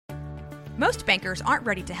Most bankers aren't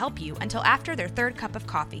ready to help you until after their third cup of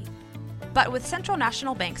coffee. But with Central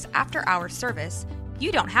National Bank's after-hours service,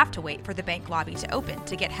 you don't have to wait for the bank lobby to open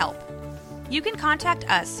to get help. You can contact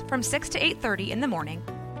us from 6 to 8:30 in the morning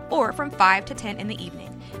or from 5 to 10 in the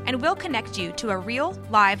evening, and we'll connect you to a real,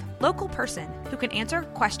 live, local person who can answer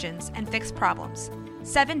questions and fix problems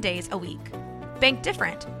 7 days a week. Bank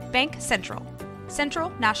different. Bank Central. Central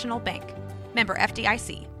National Bank. Member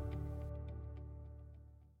FDIC.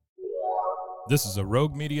 This is a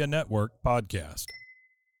Rogue Media Network podcast.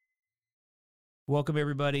 Welcome,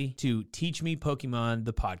 everybody, to Teach Me Pokemon,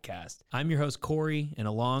 the podcast. I'm your host, Corey, and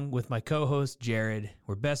along with my co-host, Jared,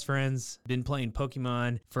 we're best friends, been playing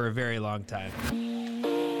Pokemon for a very long time.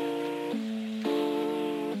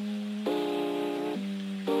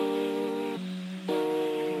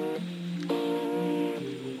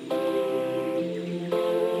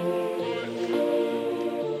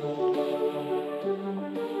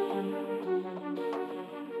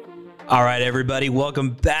 All right, everybody, welcome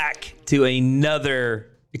back to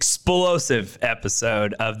another explosive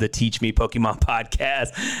episode of the Teach Me Pokemon podcast.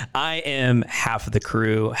 I am half of the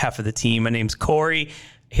crew, half of the team. My name's Corey,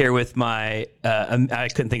 here with my, I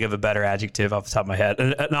couldn't think of a better adjective off the top of my head,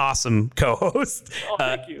 an awesome co-host,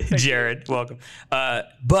 Thank you. Jared. Welcome.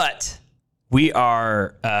 But we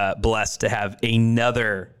are blessed to have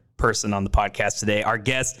another person on the podcast today. Our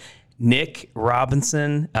guest, Nick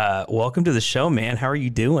Robinson. Welcome to the show, man. How are you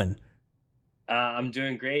doing? I'm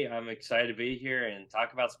doing great. I'm excited to be here and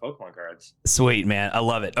talk about some Pokemon cards. Sweet, man. I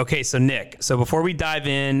love it. Okay, so Nick, before we dive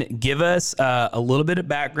in, give us a little bit of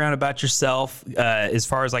background about yourself as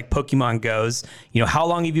far as like Pokemon goes. You know, how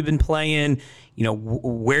long have you been playing? You know,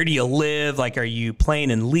 where do you live? Like, are you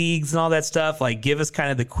playing in leagues and all that stuff? Like, give us kind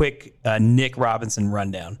of the quick Nick Robinson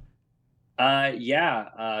rundown. So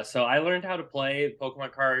I learned how to play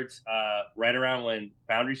Pokemon cards right around when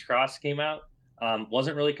Boundaries Cross came out.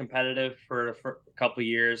 Wasn't really competitive for a couple of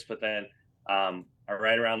years, but then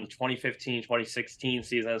right around the 2015, 2016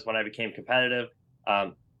 season is when I became competitive.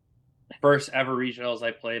 First ever regionals I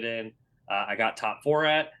played in, I got top 4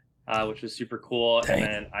 at, which was super cool. Dang.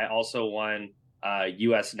 And then I also won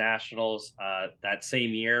U.S. Nationals that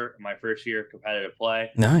same year, my first year of competitive play.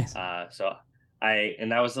 Nice.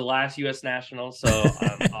 And that was the last U.S. Nationals, so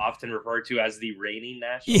I'm often referred to as the reigning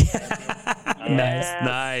national champion.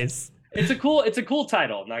 Nice. It's a cool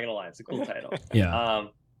title. I'm not gonna lie, it's a cool title. Yeah.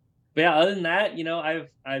 But yeah, other than that, you know,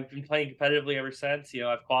 I've been playing competitively ever since. You know,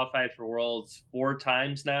 I've qualified for Worlds 4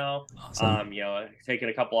 times now. Awesome. You know, I've taken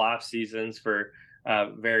a couple off seasons for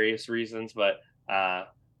various reasons, but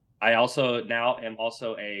I also now am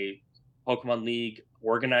also a Pokemon League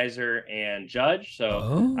organizer and judge.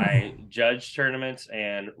 So I judge tournaments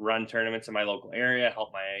and run tournaments in my local area,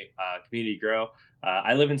 help my community grow.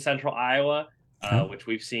 I live in Central Iowa. Which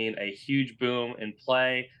we've seen a huge boom in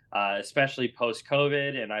play, especially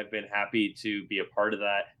post-COVID, and I've been happy to be a part of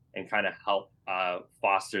that and kind of help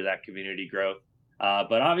foster that community growth.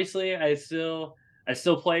 But obviously, I still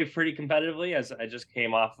play pretty competitively, as I just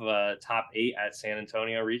came off of a top 8 at San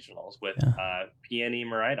Antonio Regionals with PNE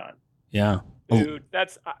Miraidon. Yeah. Dude,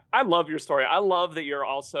 I love your story. I love that you're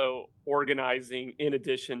also organizing in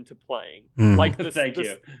addition to playing. Like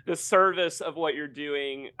the service of what you're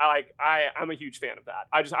doing. I'm a huge fan of that.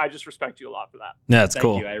 I just respect you a lot for that. Yeah, that's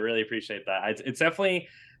cool. Thank you. I really appreciate that. It's definitely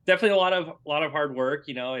a lot of hard work.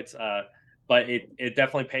 You know, it's but it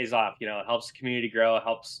definitely pays off. You know, it helps the community grow. It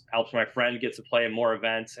helps my friend get to play in more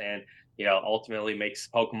events, and you know, ultimately makes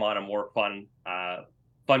Pokemon a more fun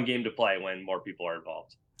game to play when more people are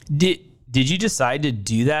involved. Did you decide to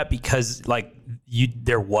do that because like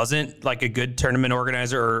there wasn't like a good tournament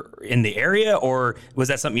organizer in the area, or was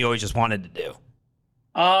that something you always just wanted to do?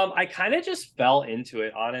 I kind of just fell into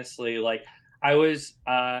it, honestly. Like I was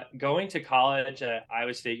going to college at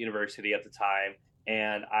Iowa State University at the time,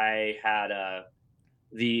 and I had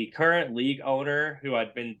the current league owner who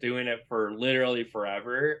had been doing it for literally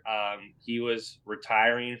forever. He was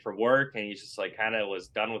retiring from work, and he just like kind of was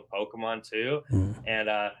done with Pokemon too. And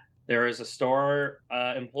there was a store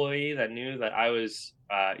employee that knew that I was,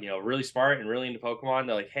 really smart and really into Pokemon.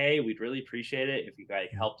 They're like, "Hey, we'd really appreciate it if you guys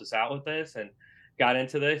helped us out with this," and got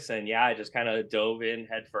into this. And yeah, I just kind of dove in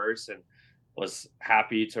head first and was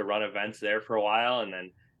happy to run events there for a while. And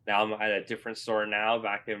then now I'm at a different store now,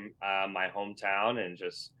 back in my hometown, and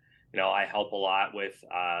just, you know, I help a lot with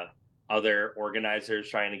other organizers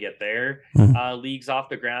trying to get their leagues off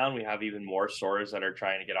the ground. We have even more stores that are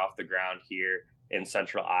trying to get off the ground here in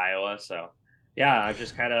Central Iowa. So yeah,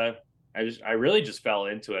 I really just fell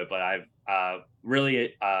into it, but I've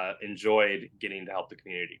really enjoyed getting to help the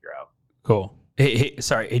community grow. Cool. Hey,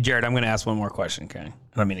 sorry. Hey, Jared, I'm going to ask one more question. Okay.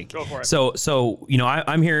 I mean, go for it. So,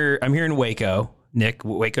 I'm here in Waco, Nick,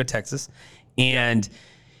 Waco, Texas. And,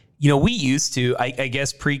 we used to, I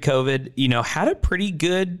guess pre-COVID, had a pretty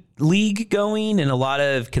good league going and a lot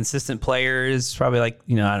of consistent players, probably like,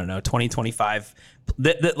 20, 25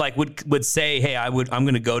 that like would say, hey, I'm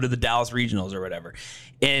going to go to the Dallas regionals or whatever.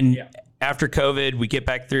 And after COVID, we get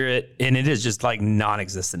back through it and it is just like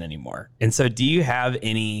non-existent anymore. And so do you have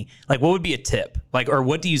any, like, what would be a tip? Like, or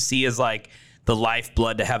what do you see as like the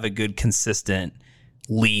lifeblood to have a good, consistent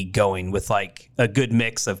league going with like a good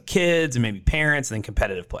mix of kids and maybe parents and then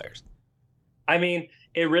competitive players? I mean,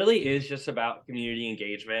 it really is just about community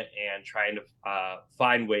engagement and trying to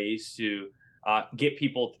find ways to get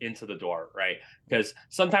people into the door, right? Because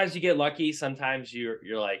sometimes you get lucky. Sometimes you're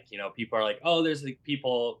like, people are like, oh, there's like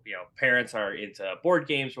people, parents are into board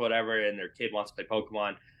games or whatever, and their kid wants to play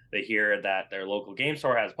Pokemon. They hear that their local game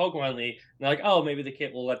store has a Pokemon League, and they're like, oh, maybe the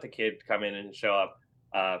kid will let the kid come in and show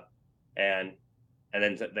up, and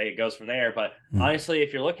then it goes from there. But honestly,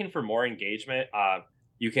 if you're looking for more engagement,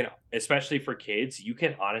 you can, especially for kids, you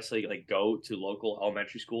can honestly like go to local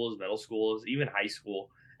elementary schools, middle schools, even high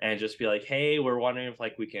school, and just be like, hey, we're wondering if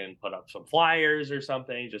like we can put up some flyers or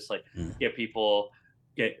something, just like get people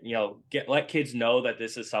let kids know that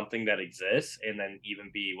this is something that exists, and then even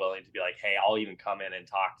be willing to be like, hey, I'll even come in and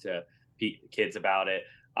talk to kids about it.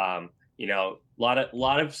 A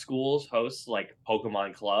lot of schools host like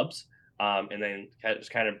Pokemon clubs, and then just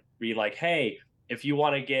kind of be like, hey, if you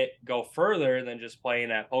want to go further than just playing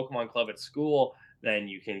at Pokemon Club at school, then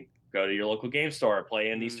you can go to your local game store, play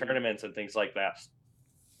in these tournaments and things like that.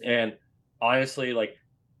 And honestly, like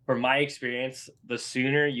from my experience, the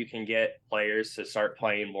sooner you can get players to start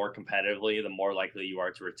playing more competitively, the more likely you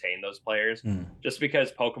are to retain those players. Just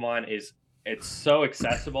because Pokemon it's so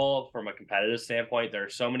accessible from a competitive standpoint. There are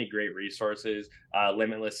so many great resources,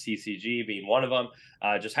 Limitless TCG being one of them.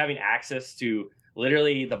 Just having access to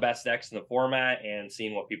literally the best decks in the format and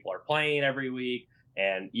seeing what people are playing every week.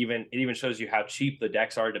 And it even shows you how cheap the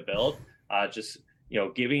decks are to build.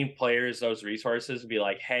 Giving players those resources and be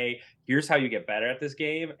like, hey, here's how you get better at this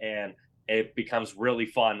game. And it becomes really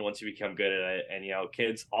fun once you become good at it. And,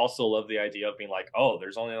 kids also love the idea of being like, oh,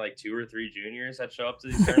 there's only like 2 or 3 juniors that show up to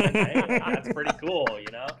these tournaments. Hey, that's pretty cool,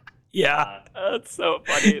 Yeah. That's so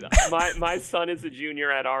funny. My son is a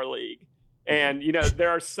junior at our league. And, there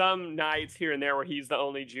are some nights here and there where he's the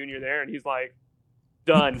only junior there, and he's like,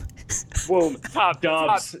 done. Boom.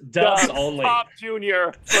 Dubs only. Top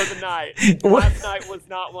junior for the night. Last night was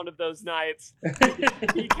not one of those nights.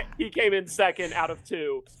 He came in second out of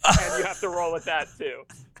 2, and you have to roll with that too.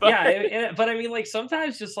 But, but I mean, like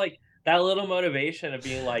sometimes just like that little motivation of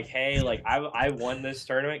being like, hey, like I won this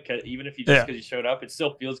tournament, even if because you showed up, it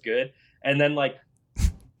still feels good. And then like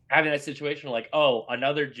having that situation like, oh,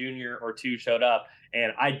 another junior or 2 showed up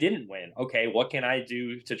and I didn't win. Okay, what can I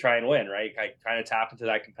do to try and win, right? I kind of tap into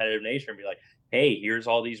that competitive nature and be like, hey, here's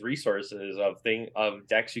all these resources of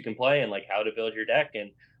decks you can play and like how to build your deck,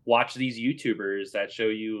 and watch these YouTubers that show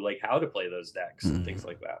you like how to play those decks and things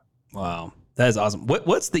like that. Wow, that is awesome.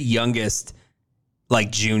 What's the youngest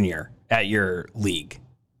like junior at your league?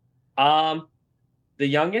 The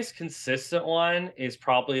youngest consistent one is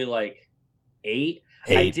probably like 8.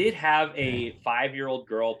 I did have a 5-year-old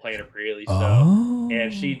girl playing a pre-release show,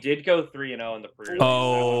 and she did go 3-0 in the pre-release.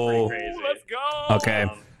 Oh, that was pretty crazy. Let's go! Okay,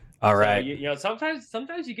 all right. So,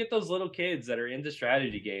 sometimes you get those little kids that are into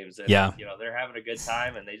strategy games, and they're having a good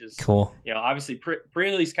time, and they just cool. Obviously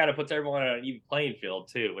pre-release kind of puts everyone on an even playing field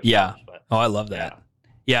too. I love that.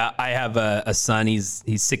 Yeah, I have a son. He's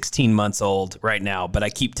 16 months old right now, but I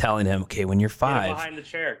keep telling him, okay, when you're 5, get him behind the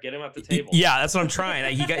chair, get him at the table. Yeah, that's what I'm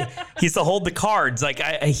trying. He's to hold the cards. Like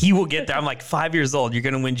he will get there. I'm like, 5 years old, you're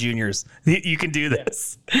gonna win juniors. You can do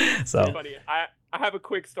this. So it's funny. I have a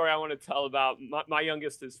quick story I want to tell about. My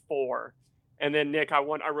youngest is 4, and then Nick, I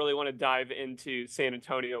really want to dive into San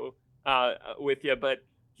Antonio with you, but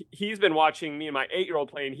he's been watching me and my 8-year-old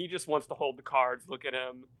play, and he just wants to hold the cards. Look at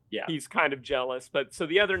him. Yeah. He's kind of jealous. But so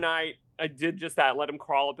the other night I did just that, let him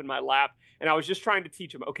crawl up in my lap. And I was just trying to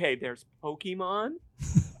teach him, okay, there's Pokemon,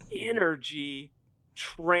 energy,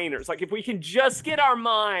 trainers. Like if we can just get our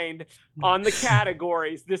mind on the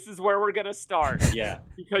categories, this is where we're going to start. Yeah.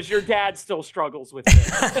 Because your dad still struggles with this.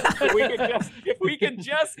 if we can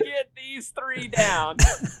just get these 3 down,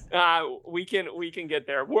 we can get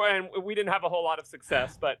there. And we didn't have a whole lot of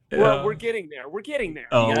success, but we're getting there. We're getting there.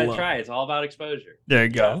 You gotta try. It's all about exposure. There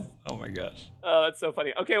you go. Oh my gosh. That's so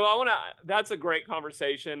funny. Okay, well, that's a great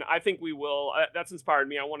conversation. I think we will. That's inspired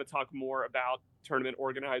me. I want to talk more about tournament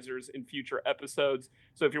organizers in future episodes.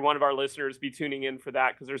 So if you're one of our listeners, be tuning in for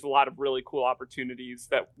that, because there's a lot of really cool opportunities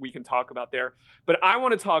that we can talk about there. But I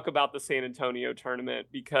want to talk about the San Antonio tournament,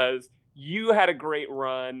 because you had a great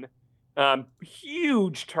run,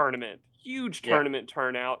 huge tournament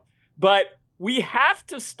turnout. But we have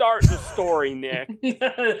to start the story, Nick.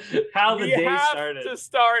 How the day started. We have to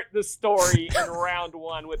start the story in round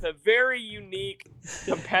one with a very unique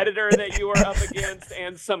competitor that you were up against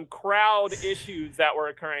and some crowd issues that were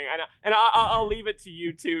occurring. And I'll leave it to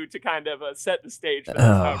you two to kind of set the stage for this,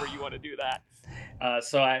 however you want to do that.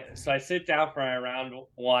 So I sit down for my round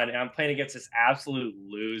one, and I'm playing against this absolute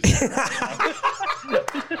loser.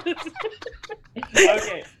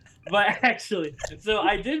 Okay. But actually, so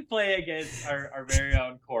I did play against our very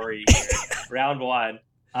own Corey here, round one.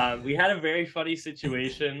 We had a very funny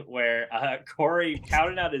situation where Corey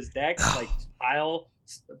counted out his deck, like pile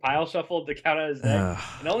shuffled to count out his deck,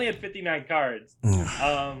 and only had 59 cards. And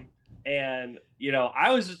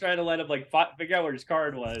I was just trying to let him figure out where his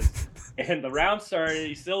card was. And the round started.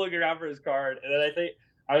 He's still looking around for his card, and then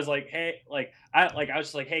I was like, hey, I was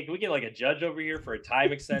just like, hey, can we get a judge over here for a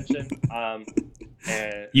time extension?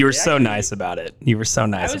 And you were so nice about it. You were so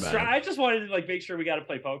nice about it. I just wanted to make sure we got to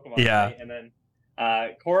play Pokemon. Yeah. Right? And then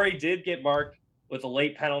Corey did get marked with a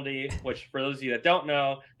late penalty, which for those of you that don't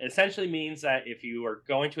know, it essentially means that if you are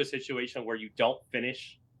going to a situation where you don't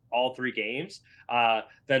finish all 3 games,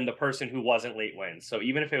 then the person who wasn't late wins. So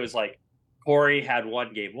even if it was like Corey had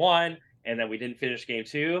won game 1 and then we didn't finish game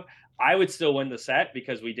 2, I would still win the set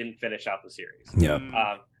because we didn't finish out the series.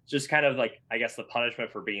 Yeah. Just kind of the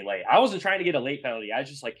punishment for being late. I wasn't trying to get a late penalty. I was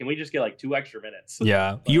just can we just get 2 extra minutes?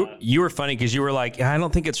 Yeah. But, you were funny because you were like, I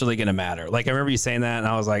don't think it's really going to matter. I remember you saying that, and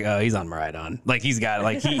I was like, oh, he's on Maridon. He's got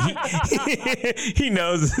he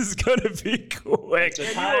knows this is going to be quick.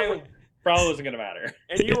 The time probably wasn't going to matter.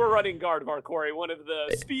 And you were running Gardevoir, Corey, one of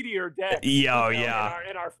the speedier decks. In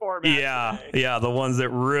our format. Yeah, today. Yeah, the ones that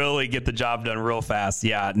really get the job done real fast.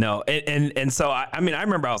 Yeah, no, and so I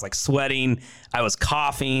remember I was sweating, I was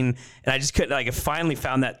coughing, and I just couldn't. I finally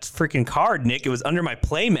found that freaking card, Nick. It was under my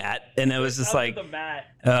play mat, and it was just the mat.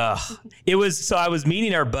 It was. So I was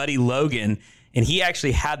meeting our buddy Logan, and he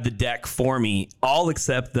actually had the deck for me, all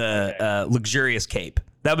except the Luxurious Cape.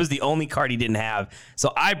 That was the only card he didn't have.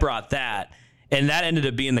 So I brought that, and that ended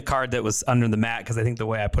up being the card that was under the mat, because I think the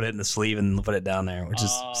way I put it in the sleeve and put it down there, which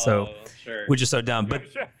is so dumb. But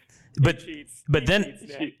then,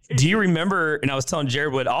 do you remember, and I was telling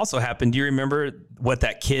Jared what also happened, do you remember what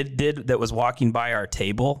that kid did that was walking by our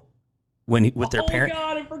table with their parent? Oh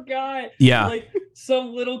God, I forgot. Yeah.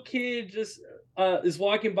 Some little kid just is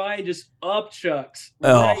walking by and just upchucks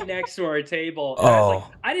right next to our table. And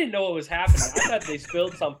I didn't know what was happening. I thought they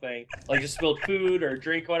spilled something, just spilled food or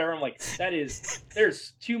drink, whatever. I'm like,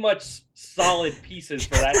 there's too much solid pieces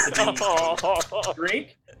for that to be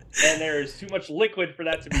drink, and there's too much liquid for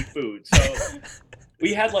that to be food. So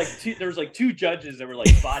we had there was 2 judges that were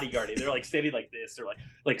bodyguarding. They're standing like this. They're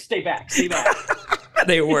like stay back.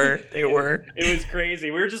 They were. It was crazy.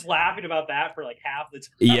 We were just laughing about that for half the time.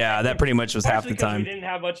 Yeah, that pretty much was half the time. We didn't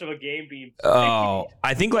have much of a game being played. Oh,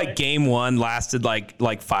 I think game 1 lasted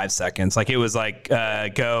 5 seconds. It was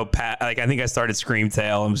go pat. I think I started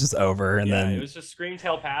Screamtail and was just over, and then it was just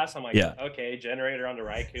Screamtail pass. I'm like, yeah. Okay, generator onto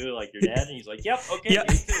Raikou, you're dead, and he's like, yep, okay, yep.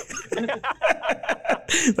 Me too.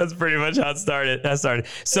 That's pretty much how it started.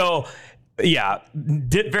 So, yeah,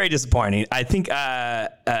 very disappointing. I think,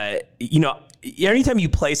 anytime you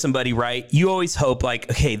play somebody right, you always hope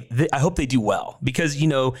okay, I hope they do well, because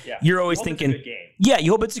you're always thinking,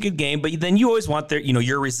 you hope it's a good game, but then you always want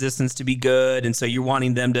your resistance to be good, and so you're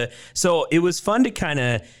wanting them to. So it was fun to kind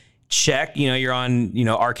of check. You're on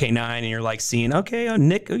RK9 and you're seeing, okay,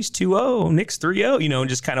 Nick, he's 2-0, Nick's 3-0, and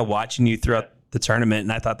just kind of watching you throughout the tournament,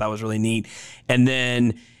 and I thought that was really neat. And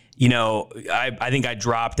then I think I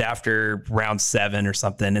dropped after round 7 or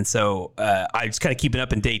something. And so I was kind of keeping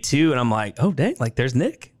up in day 2, and I'm like, oh, dang, there's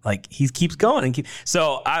Nick. He keeps going.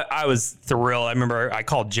 So I was thrilled. I remember I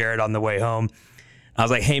called Jared on the way home. I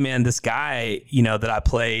was like, hey, man, this guy, that I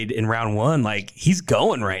played in round 1, he's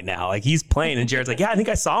going right now. He's playing. And Jared's like, yeah, I think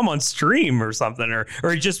I saw him on stream or something.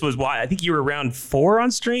 Or he just was wide. I think you were round 4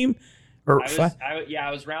 on stream.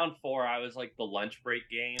 I was round 4. I was the lunch break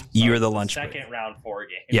game. So you were the lunch break. Second round 4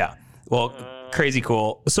 game. Yeah. Well, crazy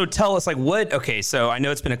cool. So tell us okay, so I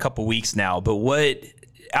know it's been a couple weeks now, but what,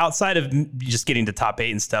 outside of just getting to top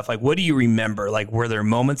 8 and stuff, what do you remember? Were there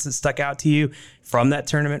moments that stuck out to you from that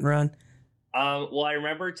tournament run? Well, I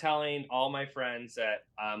remember telling all my friends that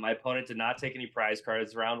my opponent did not take any prize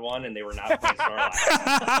cards round 1, and they were not playing Snorlax.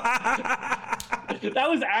 That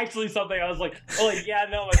was actually something I was like, yeah,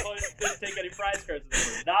 no, my opponent didn't take any prize cards, and they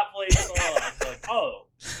were not playing Snorlax. Like, oh,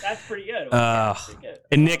 that's pretty good. Pretty good.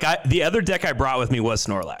 And Nick, the other deck I brought with me was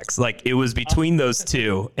Snorlax. Like, it was between those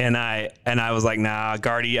two, and I was like, nah,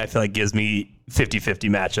 Guardy, I feel like gives me 50-50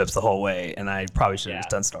 matchups the whole way, and I probably should have just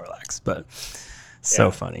done Snorlax, but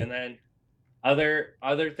so funny. And then other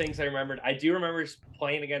things I remembered. I do remember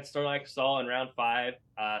playing against Snorlax Stall in round 5.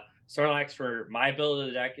 Snorlax for my build of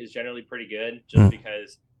the deck is generally pretty good, just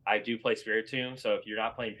because I do play Spiritomb. So if you're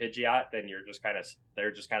not playing Pidgeot, then they're just kind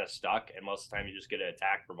of stuck, and most of the time you just get to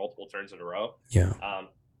attack for multiple turns in a row. Yeah.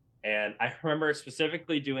 And I remember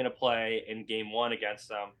specifically doing a play in game 1 against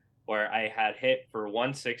them where I had hit for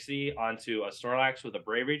 160 onto a Snorlax with a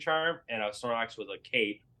Bravery Charm and a Snorlax with a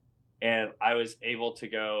Cape, and I was able to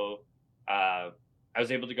go.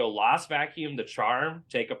 Lost Vacuum the Charm,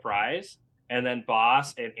 take a prize, and then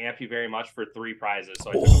Boss and Amp You Very Much for 3 prizes.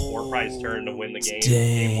 So I took a 4-prize turn to win the game.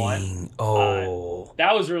 Game 1.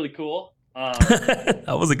 That was really cool. That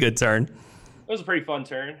was a good turn. It was a pretty fun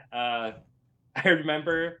turn. I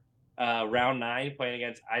remember round 9 playing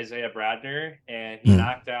against Isaiah Bradner, and he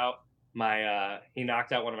knocked out one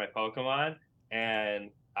of my Pokemon,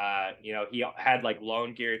 and he had like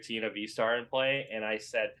Lone Giratina V-Star in play, and I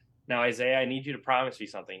said, now, Isaiah, I need you to promise me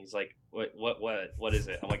something. He's like, what is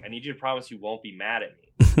it? I'm like, I need you to promise you won't be mad at me.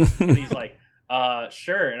 And he's like,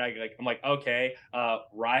 sure. And I'm like, okay.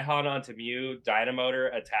 Raihan onto Mew,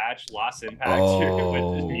 Dynamotor attached, lost impact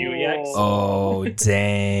with Mew EX. Oh,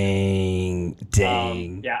 dang.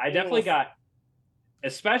 Yeah, I definitely got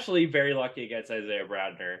especially very lucky against Isaiah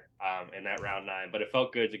Bradner in that round 9. But it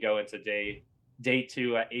felt good to go into day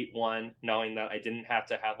 2 at 8-1, knowing that I didn't have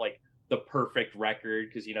to have like the perfect record,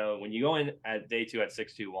 because when you go in at day 2 at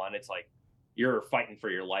 6-2-1, it's like you're fighting for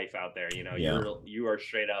your life out there. You are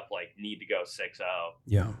straight up like need to go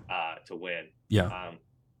 6-0 to win.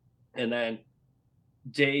 And then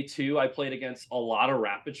day 2 I played against a lot of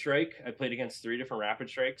Rapid Strike. I played against 3 different Rapid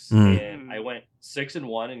Strikes, and I went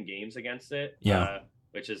 6-1 in games against it,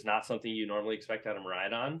 which is not something you normally expect out of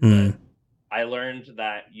Miraidon. But I learned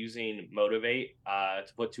that using Motivate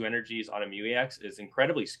to put 2 energies on a Mew EX is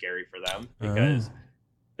incredibly scary for them, because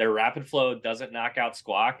their Rapid Flow doesn't knock out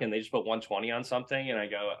Squawk, and they just put 120 on something, and I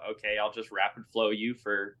go, okay, I'll just Rapid Flow you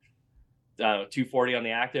for 240 on the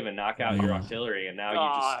active and knock out your auxiliary, and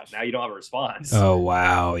now you don't have a response. Oh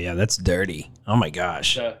wow, yeah, that's dirty. Oh my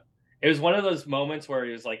gosh. So it was one of those moments where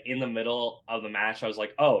it was like in the middle of the match, I was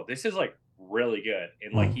like, oh, this is like really good,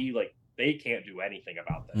 and like they can't do anything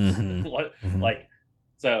about this.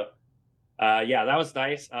 That was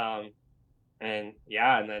nice. And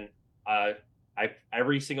then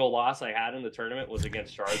every single loss I had in the tournament was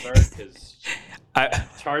against Charizard, because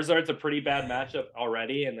Charizard's a pretty bad matchup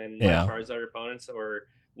already, and then my Charizard opponents were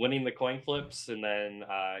winning the coin flips, and then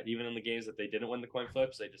even in the games that they didn't win the coin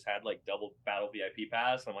flips, they just had like double battle VIP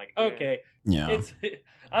pass. I'm like, okay,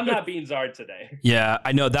 I'm not being Zard today. Yeah,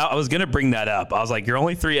 I know that. I was gonna bring that up. I was like, you're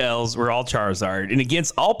only 3 Ls. We're all Charizard, and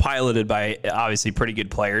against all piloted by obviously pretty good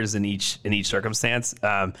players in each circumstance.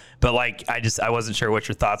 But like, I wasn't sure what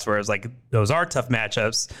your thoughts were. I was like, those are tough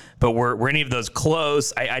matchups, but were any of those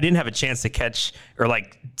close? I didn't have a chance to catch or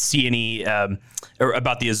like see any or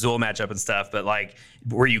about the Azul matchup and stuff, but like,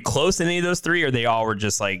 were you close in any of those 3, or they all were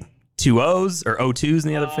just like 2-0s or 0-2s in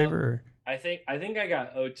the other favor? Or? I think I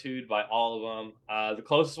got 0-2'd by all of them. The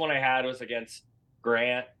closest one I had was against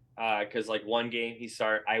Grant, because like one game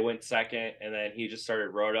I went second, and then he just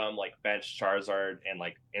started Rotom, like bench Charizard and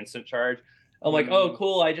like instant charge. I'm like, oh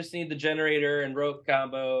cool, I just need the generator and rope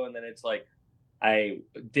combo, and then it's like I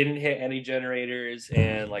didn't hit any generators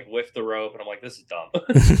and like whiffed the rope, and I'm like, this is dumb.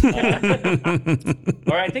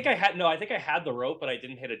 Or I think I had the rope, but I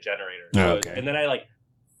didn't hit a generator. So, okay. And then I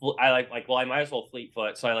might as well fleet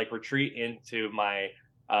foot. So I like retreat into my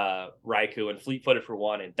Raikou and fleet footed for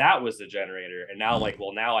 1, and that was the generator. And now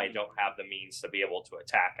now I don't have the means to be able to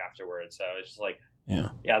attack afterwards. So it's just like, the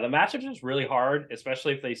matchup is really hard,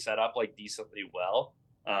 especially if they set up like decently well.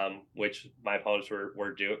 Which my opponents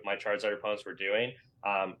were doing, my Charizard opponents were doing.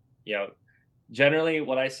 Generally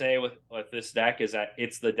what I say with this deck is that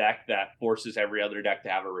it's the deck that forces every other deck to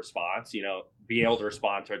have a response. Being able to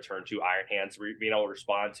respond to a turn 2 Iron Hands, being able to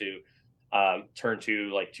respond to turn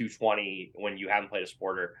 2 like 220 when you haven't played a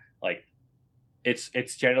Sporter. Like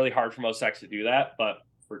it's generally hard for most decks to do that, but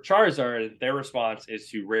for Charizard, their response is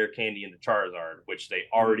to Rare Candy into Charizard, which they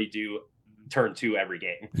already do turn 2 every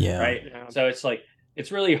game. Right? Yeah. So it's like, it's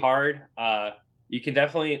really hard. you can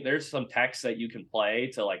definitely, there's some techs that you can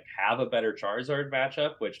play to like have a better Charizard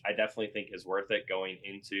matchup, which I definitely think is worth it going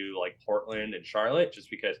into like Portland and Charlotte, just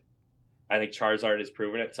because I think Charizard has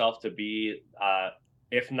proven itself to be,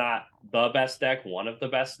 if not the best deck, one of the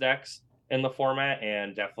best decks in the format,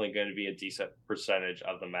 and definitely going to be a decent percentage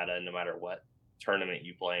of the meta no matter what tournament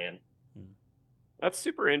you play in. That's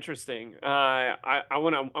super interesting. I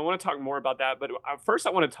want to talk more about that, but first I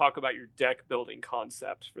want to talk about your deck building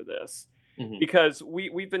concept for this. Because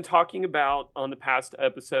we've been talking about on the past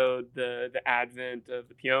episode the advent of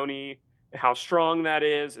the Peony, how strong that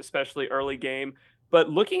is, especially early game. But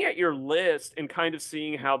looking at your list and kind of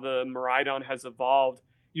seeing how the Miraidon has evolved,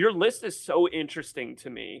 your list is so interesting to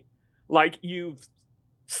me. Like, you've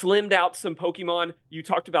slimmed out some Pokemon. You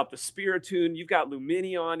talked about the Spiritomb. You've got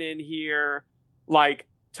Lumineon in here. Like,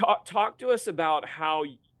 talk to us about how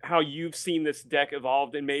you've seen this deck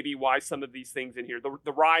evolved and maybe why some of these things in here.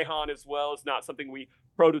 The Raihan as well is not something we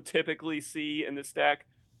prototypically see in this deck.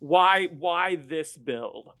 Why this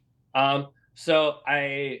build? So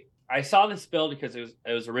I saw this build because it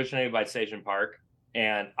was originated by Sage and Park,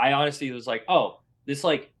 and I honestly was like, oh,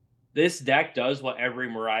 this deck does what every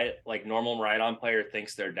normal Miraidon player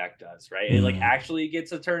thinks their deck does, right? It like actually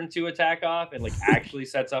gets a turn 2 attack off and like actually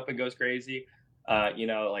sets up and goes crazy.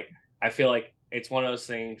 Like I feel like it's one of those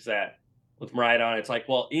things that with Miraidon, it's like,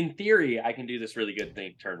 well, in theory, I can do this really good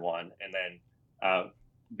thing turn 1 and then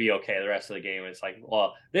be okay the rest of the game. It's like,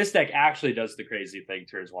 well, this deck actually does the crazy thing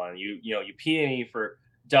turns 1. You Peony for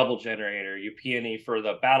double generator, you Peony for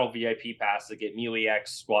the battle VIP pass to get Mew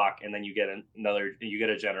EX Squawk, and then you get a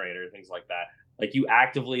generator, things like that. Like, you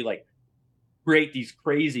actively like create these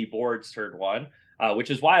crazy boards turn 1, which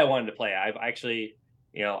is why I wanted to play. I've actually,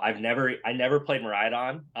 I never played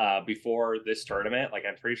Miraidon before this tournament. Like,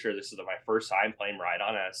 I'm pretty sure this is my first time playing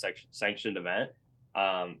Miraidon at a sanctioned event.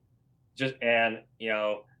 I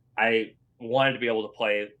wanted to be able to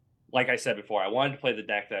play, like I said before, I wanted to play the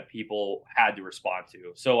deck that people had to respond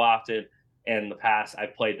to. So often in the past,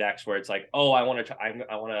 I've played decks where it's like, oh, I want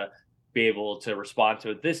to be able to respond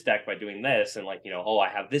to this deck by doing this, and like, I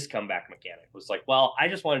have this comeback mechanic. It was like, well, I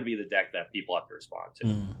just wanted to be the deck that people have to respond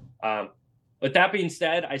to. But that being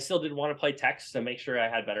said, I still did want to play Tex to make sure I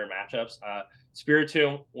had better matchups.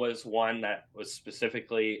 Spiritomb was one that was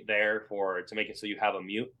specifically there to make it so you have a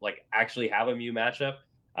Mew, like actually have a Mew matchup.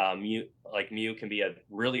 Mew can be a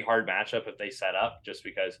really hard matchup if they set up, just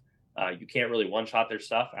because you can't really one-shot their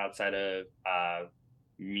stuff outside of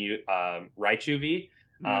Raichu V.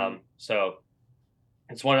 So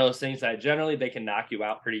it's one of those things that generally they can knock you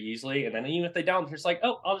out pretty easily, and then even if they don't, they're just like,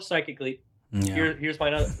 oh, I'll just Psychic Leap. Yeah. Here's my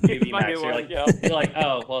UV max. You're like,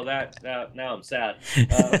 oh, well, now I'm sad.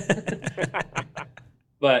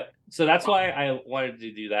 But so that's why I wanted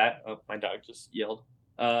to do that. Oh, my dog just yelled.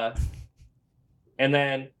 And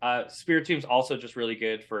then Spiritomb's also just really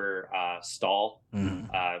good for stall.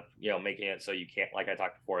 Making it so you can't, like I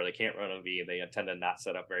talked before, they can't run a V, and they tend to not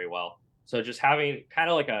set up very well. So just having kind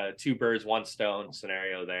of like a 2 birds 1 stone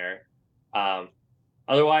scenario there.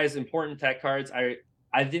 Otherwise, important tech cards.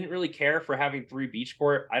 I didn't really care for having 3 Beach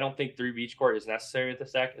Court. I don't think 3 Beach Court is necessary with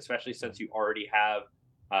this deck, especially since you already have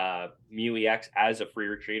Mew EX as a free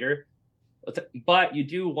retreater. But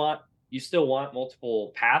you still want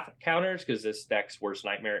multiple path counters, because this deck's worst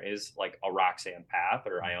nightmare is like a Roxanne path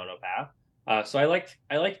or Iono path. So I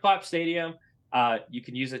liked Clap Stadium. You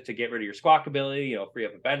can use it to get rid of your Squawk ability, free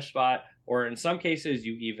up a bench spot, or in some cases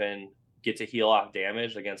you even get to heal off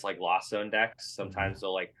damage against like Lost Zone decks. Sometimes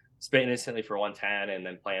they'll like spit instantly for 110 and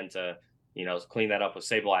then plan to, clean that up with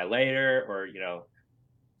Sableye later, or,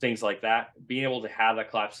 things like that. Being able to have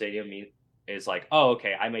that Collapse Stadium is like, oh,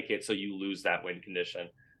 okay, I make it so you lose that win condition.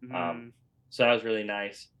 So that was really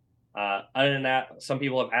nice. Other than that, some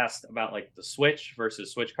people have asked about like the Switch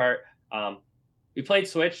versus Switch Cart. We played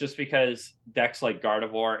Switch just because decks like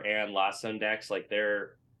Gardevoir and Lost Zone decks, like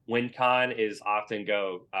their win con is often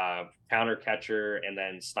go counter catcher and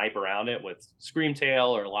then snipe around it with Screamtail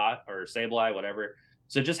or Sableye, whatever.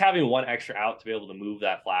 So just having one extra out to be able to move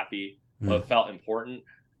that Flappy felt important,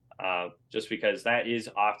 just because that is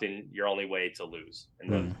often your only way to lose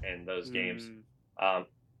in those games.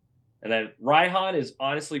 And then Raihan is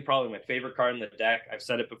honestly probably my favorite card in the deck. I've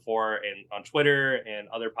said it before on Twitter and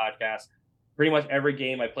other podcasts. Pretty much every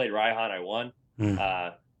game I played Raihan, I won.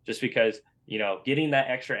 Just because, getting that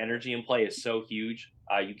extra energy in play is so huge.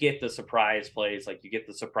 You get the surprise plays, like you get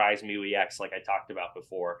the surprise Mew EX, like I talked about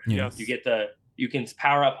before. Yes. You can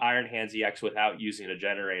power up Iron Hands EX without using a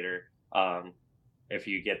generator. If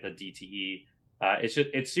you get the DTE,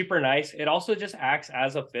 it's super nice. It also just acts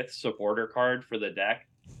as a 5th supporter card for the deck,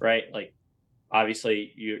 right? Like,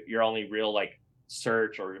 obviously your only real like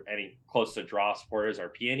search or any close to draw supporters are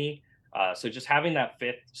Peony. So just having that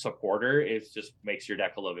 5th supporter just makes your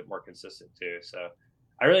deck a little bit more consistent too. So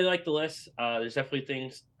I really like the list. There's definitely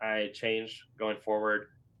things I changed going forward.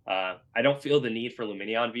 I don't feel the need for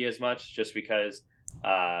Lumineon V as much, just because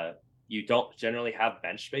you don't generally have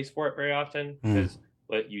bench space for it very often. Because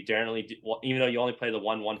what you generally do, even though you only play the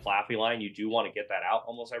 1/1 Flaffy line, you do want to get that out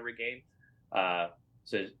almost every game.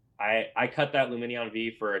 So I cut that Lumineon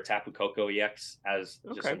V for a Tapu Koko EX as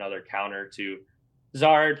just another counter to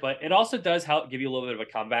Zard, but it also does help give you a little bit of a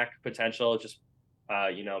comeback potential. Just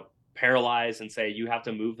paralyze and say you have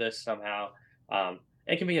to move this somehow.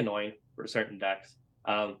 It can be annoying for certain decks.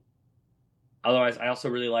 Otherwise, I also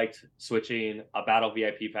really liked switching a Battle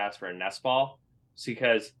VIP pass for a Nest Ball,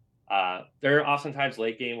 because there are oftentimes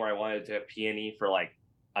late game where I wanted to Peony for like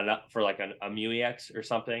a Mew EX or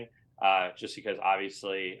something. Just because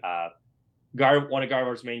obviously one of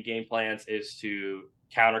Gardevoir's main game plans is to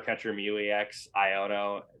counter catcher Mew EX,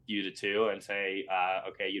 Iono, U2 and say,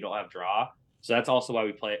 okay, you don't have draw. So that's also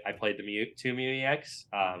why I played the Mew EX.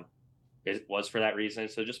 It was for that reason.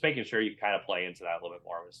 So just making sure you kind of play into that a little bit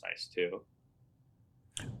more was nice too.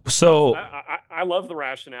 So I love the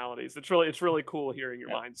rationalities. It's really cool hearing your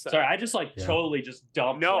mindset. Sorry, I just totally just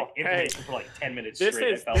dumped information for 10 minutes this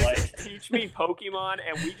straight. Is Teach Me Pokemon,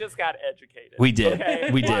 and we just got educated. We did.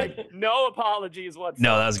 Okay? We did. No apologies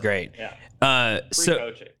whatsoever. No, that was great. Yeah.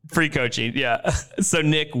 Free coaching. Yeah. So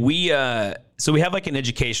Nick, we have like an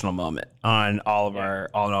educational moment on all of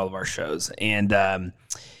our shows, and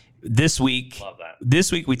this week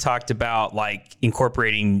we talked about like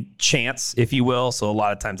incorporating chance, if you will. So a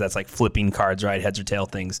lot of times that's like flipping cards, right? Heads or tail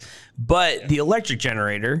things. But the electric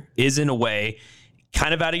generator is in a way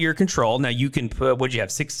kind of out of your control. Now you can put, what'd you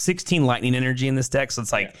have? 16 lightning energy in this deck. So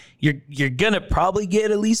it's like, you're going to probably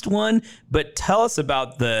get at least one, but tell us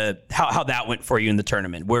about how that went for you in the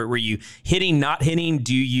tournament. Were you hitting, not hitting?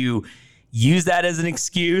 Do you use that as an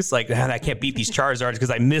excuse? Like, I can't beat these Charizards because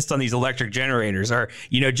I missed on these electric generators, or,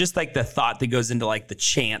 just like the thought that goes into like the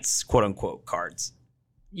chance, quote unquote, cards.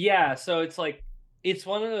 Yeah. So it's like, it's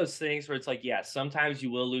one of those things where it's like, yeah, sometimes you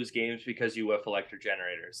will lose games because you whiff electric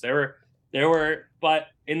generators. There were, but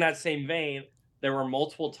in that same vein, there were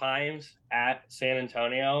multiple times at San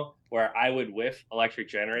Antonio where I would whiff electric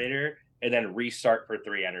generator and then restart for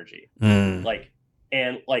 3 energy.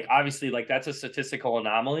 And obviously that's a statistical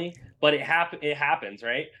anomaly, but it happens,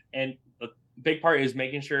 right? And the big part is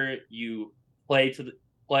making sure you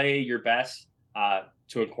play your best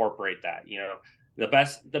to incorporate that.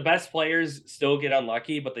 The best players still get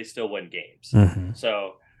unlucky, but they still win games. Mm-hmm.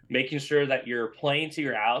 So making sure that you're playing to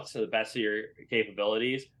your outs to the best of your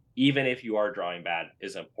capabilities, even if you are drawing bad,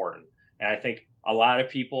 is important. And I think a lot of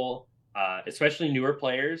people, especially newer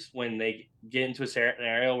players, when they get into a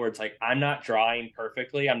scenario where it's like, I'm not drawing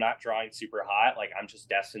perfectly, I'm not drawing super hot, like I'm just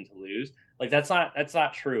destined to lose. Like that's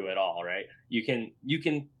not true at all, right? You can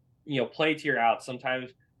play to your outs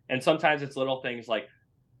sometimes, and sometimes it's little things like,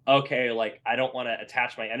 okay, like I don't want to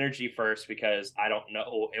attach my energy first because I don't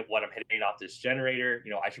know what I'm hitting off this generator.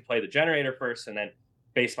 I should play the generator first and then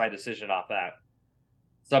base my decision off that.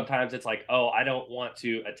 Sometimes it's like, oh, I don't want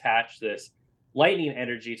to attach this lightning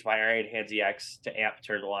energy to my Iron Hands EX to amp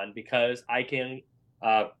turn 1 because I can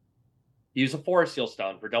use a Forest Seal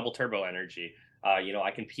Stone for double turbo energy.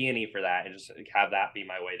 I can Peony for that and just have that be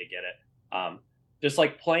my way to get it. Just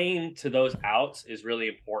like playing to those outs is really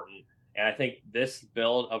important. And I think this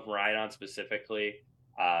build of Rhydon specifically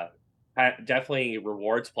definitely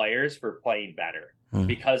rewards players for playing better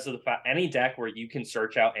because of the fact any deck where you can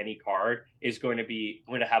search out any card is going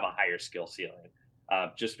to have a higher skill ceiling.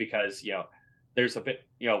 Just because, there's a bit,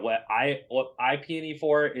 what I Peony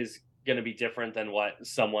for is going to be different than what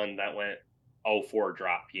someone that went 0-4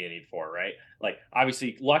 drop Peony for, right? Like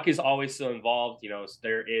obviously luck is always still involved.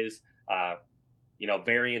 There is,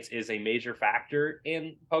 variance is a major factor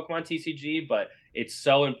in Pokemon TCG, but it's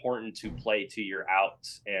so important to play to your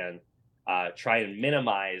outs and try and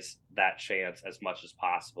minimize that chance as much as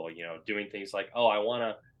possible. Doing things like, oh, I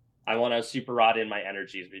want to super rod in my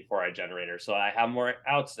energies before I generator, so I have more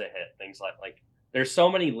outs to hit. Things like there's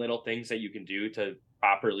so many little things that you can do to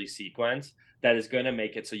properly sequence that is going to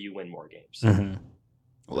make it so you win more games. Mm-hmm.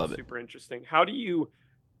 Love it. Super interesting. How do you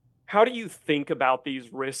think about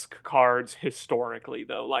these risk cards historically,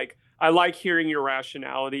 though? Like, I like hearing your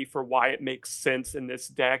rationality for why it makes sense in this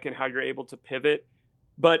deck and how you're able to pivot.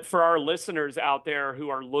 But for our listeners out there who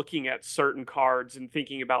are looking at certain cards and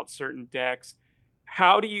thinking about certain decks,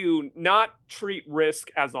 how do you not treat risk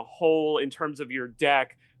as a whole in terms of your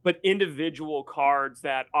deck, but individual cards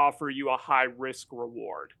that offer you a high risk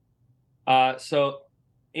reward? So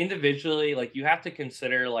individually, like you have to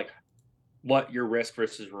consider like what your risk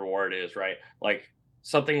versus reward is, right? Like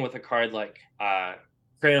something with a card like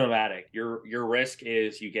Crayomatic, your risk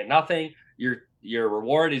is you get nothing. Your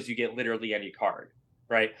reward is you get literally any card,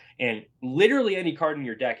 right? And literally any card in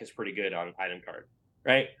your deck is pretty good on item card,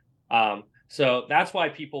 right? So that's why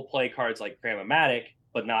people play cards like Crayomatic,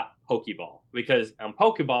 but not Pokeball, because on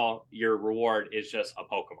Pokeball your reward is just a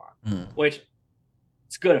Pokemon, which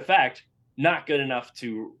it's good effect, not good enough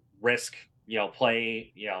to risk.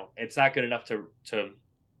 Play. It's not good enough to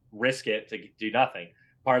risk it to do nothing.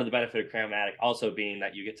 Part of the benefit of Crayomatic also being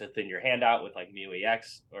that you get to thin your hand out with like Mew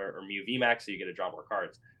EX or Mew VMAX, so you get to draw more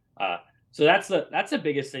cards. So that's the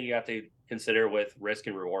biggest thing you have to consider with risk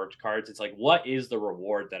and reward cards. It's like, what is the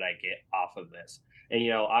reward that I get off of this?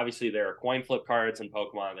 And obviously there are coin flip cards in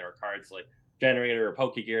Pokemon. There are cards like Generator or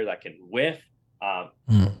Pokegear that can whiff.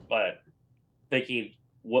 But thinking,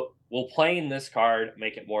 will playing this card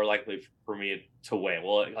make it more likely for me to win?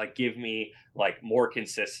 Will it like give me like more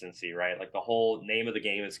consistency, right? Like the whole name of the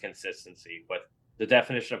game is consistency, but the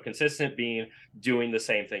definition of consistent being doing the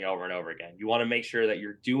same thing over and over again. You want to make sure that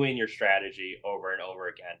you're doing your strategy over and over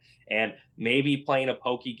again. And maybe playing a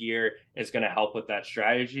Pokegear is going to help with that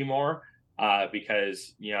strategy more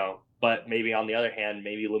because, but maybe on the other hand,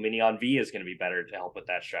 maybe Lumineon V is going to be better to help with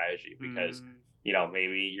that strategy because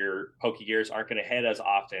maybe your Pokegears aren't going to hit as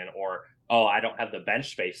often, or, I don't have the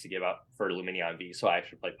bench space to give up for Lumineon V, so I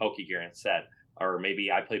should play Pokegear instead. Or maybe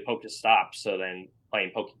I play Pokestop, so then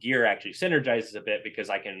playing Pokegear actually synergizes a bit because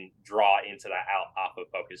I can draw into that out off of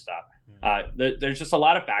Pokestop. There's just a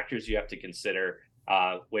lot of factors you have to consider,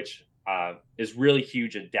 which is really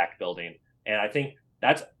huge in deck building. And I think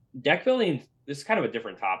that's deck building. This is kind of a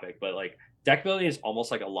different topic, but like deck building is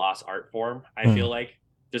almost like a lost art form. I feel like,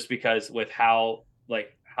 just because with how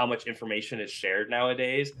much information is shared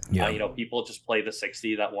nowadays, people just play the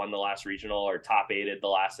 60 that won the last regional or top 8'd the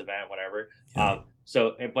last event, whatever.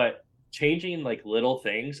 But changing like little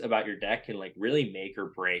things about your deck can like really make or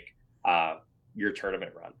break your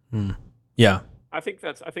tournament run. Yeah. I think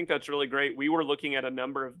that's really great. We were looking at a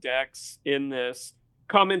number of decks in this,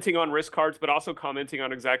 commenting on risk cards, but also commenting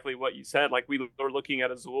on exactly what you said. Like we were looking at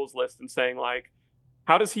Azul's list and saying like,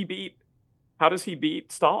 how does he beat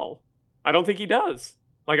Stahl? I don't think he does.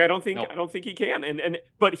 Like I don't think he can.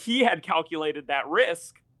 But he had calculated that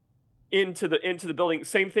risk into the building.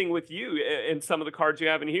 Same thing with you in some of the cards you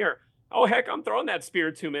have in here. Oh heck, I'm throwing that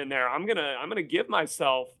Spiritomb in there. I'm gonna give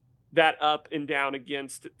myself that up and down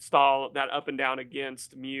against Stahl, that up and down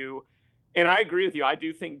against Mew. And I agree with you. I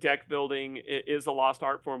do think deck building is a lost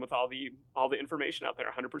art form with all the information out there.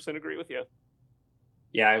 100% agree with you.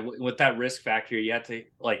 Yeah, with that risk factor, you have to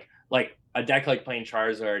like a deck like playing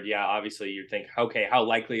Charizard. Yeah, obviously you think, okay, how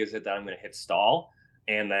likely is it that I'm going to hit Stahl?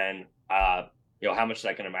 And then, how much is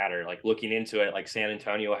that going to matter? Like looking into it, like San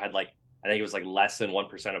Antonio had I think it was like less than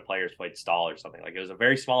 1% of players played Stahl or something. Like it was a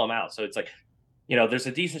very small amount. So it's like, there's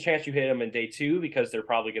a decent chance you hit them in day 2 because they're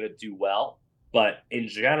probably going to do well. But in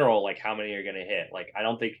general, like how many are going to hit? Like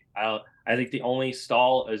I think the only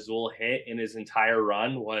Stahl Azul hit in his entire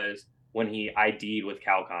run was when he ID'd with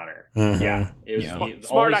Cal Connor. Yeah. It was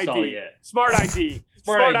smart ID. Smart ID.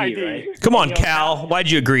 Smart ID. Right? Come on, Cal. Why'd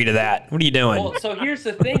you agree to that? What are you doing? Well, so here's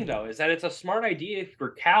the thing, though, is that it's a smart idea for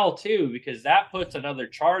Cal, too, because that puts another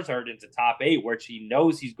Charizard into top 8, which he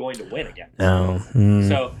knows he's going to win again. No.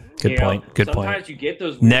 So, good point. Sometimes you get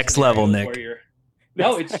those next level, Nick.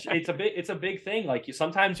 No, it's a big thing. Like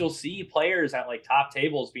sometimes you'll see players at like top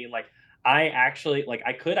tables being like, I actually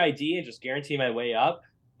I could ID and just guarantee my way up.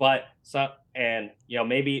 But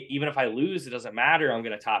maybe even if I lose, it doesn't matter. I'm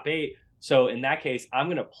going to top 8. So in that case, I'm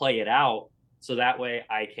going to play it out. So that way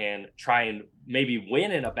I can try and maybe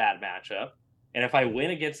win in a bad matchup. And if I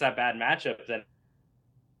win against that bad matchup, then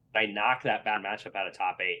I knock that bad matchup out of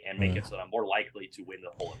top 8 and make it so that I'm more likely to win the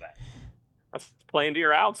whole event. That's playing to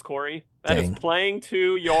your outs, Corey. That is playing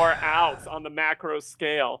to your outs on the macro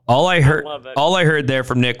scale. All I heard there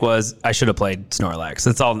from Nick was I should have played Snorlax.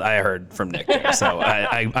 That's all I heard from Nick there. So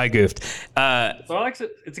I goofed. Snorlax,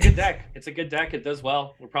 it's a good deck. It does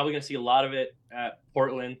well. We're probably going to see a lot of it at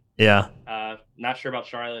Portland. Yeah. Not sure about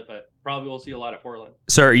Charlotte, but probably we'll see a lot at Portland.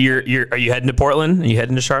 So are you heading to Portland? Are you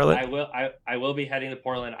heading to Charlotte? I will be heading to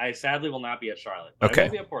Portland. I sadly will not be at Charlotte. But okay. I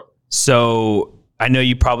will be at Portland. So I know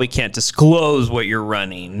you probably can't disclose what you're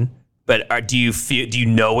running, but do you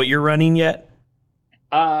know what you're running yet?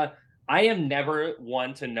 I am never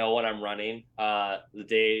one to know what I'm running the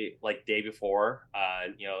day before,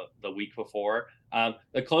 the week before.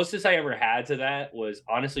 The closest I ever had to that was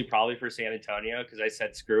honestly probably for San Antonio, because I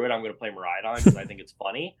said, screw it, I'm going to play Miraidon because I think it's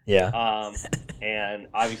funny. Yeah. And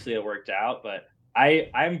obviously it worked out, but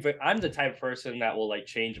I'm the type of person that will like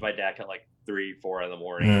change my deck at like 3-4 in the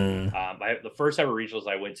morning. The first ever regionals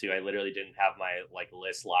I went to, I literally didn't have my like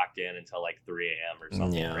list locked in until like 3 a.m. or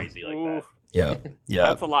something crazy like that. Yeah.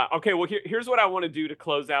 That's a lot. Okay, well here's what I want to do to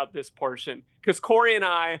close out this portion, because Corey and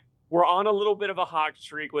I were on a little bit of a hot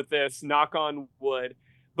streak with this, knock on wood,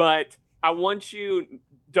 but I want you,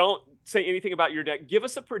 don't say anything about your deck. Give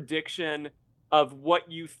us a prediction of what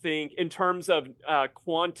you think in terms of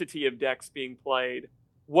quantity of decks being played.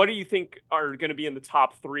 What do you think are going to be in the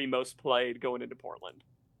top 3 most played going into Portland?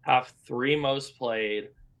 Top 3 most played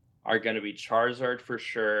are going to be Charizard for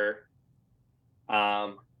sure,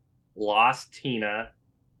 Lost Tina,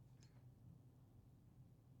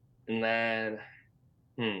 and then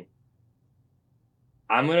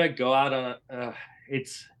I'm going to go out on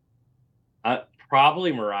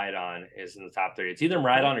probably Miraidon is in the top 3. It's either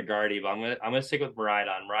Miraidon or Guardy, but I'm gonna stick with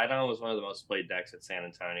Miraidon. Miraidon was one of the most played decks at San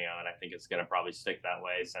Antonio, and I think it's gonna probably stick that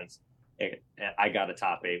way since I got a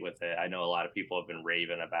top 8 with it. I know a lot of people have been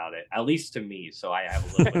raving about it, at least to me. So I have a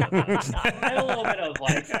little bit of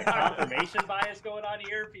like a confirmation bias going on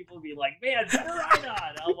here. People be like, "Man,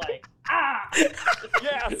 Miraidon." I'm like,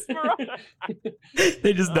 yes, Miraidon.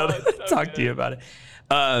 They just know to talk to you about it.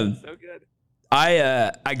 So good.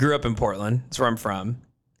 I grew up in Portland. That's where I'm from.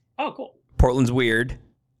 Oh, cool. Portland's weird.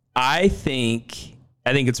 I think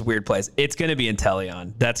it's a weird place. It's going to be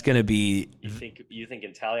Inteleon. That's going to be. You think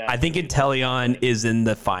Inteleon? I think Inteleon is in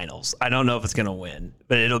the finals. I don't know if it's going to win,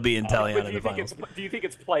 but it'll be Inteleon in the finals. Do you think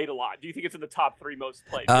it's played a lot? Do you think it's in the top 3 most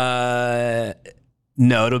played?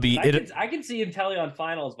 No, it'll be. I can see Inteleon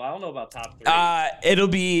finals, but I don't know about top 3. It'll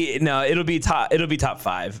be top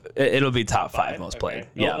 5. It'll be top 5 most played.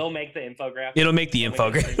 Yeah, it'll make the infographic. It'll make the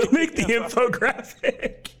infographic. It'll make the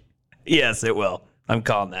infographic. Yes, it will. I'm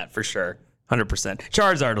calling that for sure. 100%.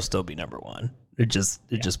 Charizard will still be number 1. It just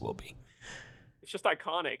will be. It's just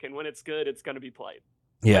iconic, and when it's good, it's going to be played.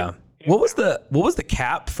 Yeah. What was the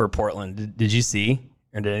cap for Portland? Did you see?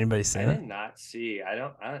 Or did anybody see it? I did not see. I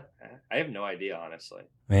have no idea, honestly.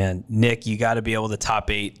 Man, Nick, you got to be able to top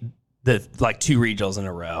 8 the like 2 regionals in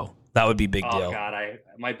a row. That would be a big deal. Oh God,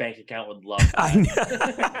 my bank account would love that. I know.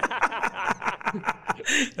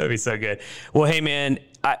 That'd be so good. Well, hey man,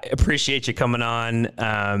 I appreciate you coming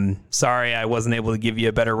on. Sorry I wasn't able to give you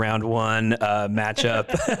a better round 1 matchup,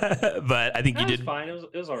 but I think you did fine.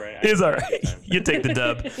 It was all right. It was all right. You take the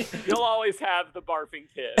dub. You'll always have the barfing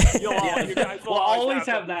kid. You guys will always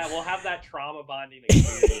have that. We'll have that trauma bonding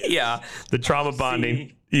experience. Yeah, the trauma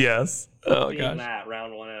bonding. Yes. Oh gosh. That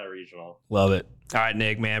round 1 at a regional. Love it. All right,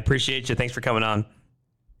 Nick, man. Appreciate you. Thanks for coming on.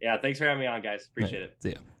 Yeah, thanks for having me on, guys. Appreciate it. See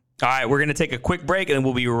ya. All right, we're going to take a quick break, and then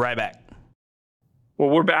we'll be right back. Well,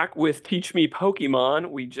 we're back with Teach Me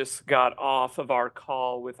Pokemon. We just got off of our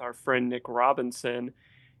call with our friend Nick Robinson.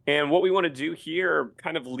 And what we want to do here,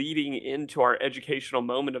 kind of leading into our educational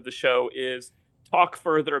moment of the show, is talk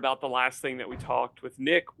further about the last thing that we talked with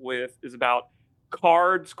Nick with, is about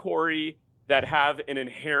cards, Corey, that have an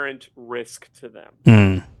inherent risk to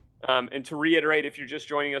them. And to reiterate, if you're just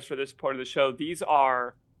joining us for this part of the show, these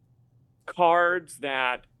are cards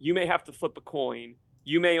that you may have to flip a coin.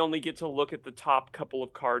 You may only get to look at the top couple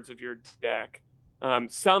of cards of your deck.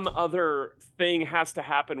 Some other thing has to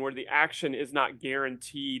happen where the action is not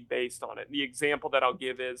guaranteed based on it. The example that I'll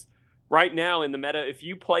give is right now in the meta, if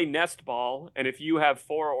you play Nest Ball and if you have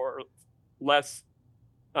 4 or less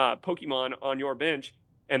Pokemon on your bench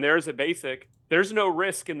and there's a basic, there's no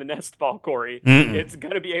risk in the Nest Ball, Corey. It's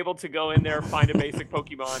going to be able to go in there, find a basic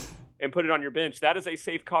Pokemon, and put it on your bench. That is a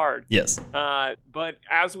safe card. Yes. But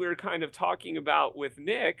as we were kind of talking about with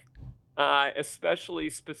Nick, especially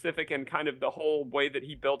specific and kind of the whole way that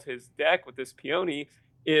he built his deck with this Peony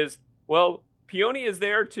is, well, Peony is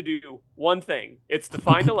there to do one thing. It's to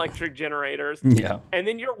find electric generators. Yeah. And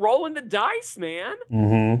then you're rolling the dice, man.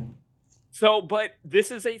 Mm-hmm. So, but this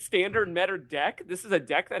is a standard meta deck. This is a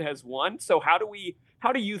deck that has won. So how do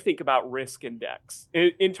you think about risk in decks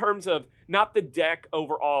in terms of not the deck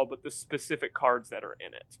overall, but the specific cards that are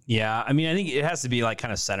in it? Yeah. I mean, I think it has to be like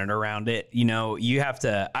kind of centered around it. You know, you have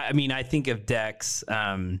to, I mean, I think of decks,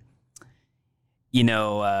 the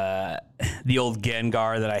old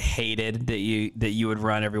Gengar that I hated that you would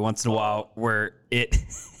run every once in a while where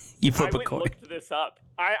you flip a coin. I looked this up.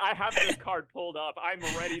 I have this card pulled up. I'm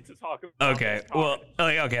ready to talk about this card.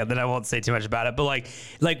 Okay, then I won't say too much about it. But like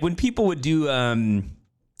when people would do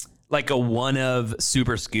like a one of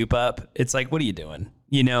Super Scoop Up, it's like, what are you doing?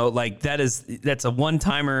 You know, like that's a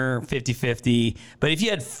one-timer 50-50. But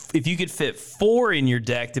if you could fit 4 in your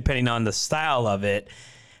deck, depending on the style of it,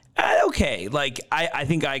 Okay, like I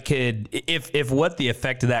think I could, if what the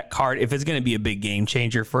effect of that card, if it's going to be a big game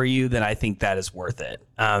changer for you, then I think that is worth it.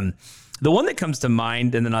 The one that comes to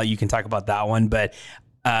mind, and then you can talk about that one, but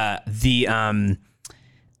the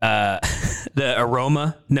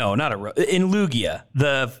Aroma, no, not Aroma, in Lugia,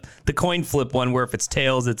 the coin flip one, where if it's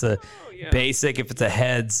tails, it's a basic, if it's a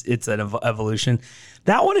heads, it's an evolution.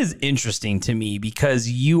 That one is interesting to me because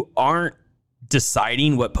you aren't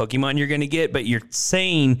deciding what Pokemon you're going to get, but you're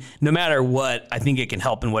saying no matter what, I think it can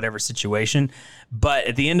help in whatever situation. But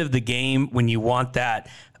at the end of the game, when you want that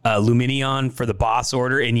Lumineon for the boss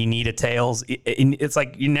order and you need a tails, it's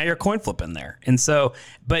like now you're coin flipping there. And so,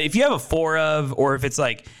 but if you have a 4 of, or if it's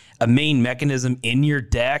like a main mechanism in your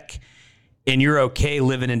deck and you're okay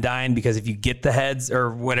living and dying because if you get the heads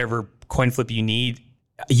or whatever coin flip you need,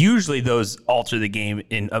 usually those alter the game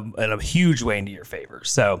in a huge way into your favor.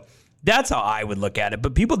 So that's how I would look at it.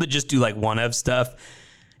 But people that just do like one of stuff,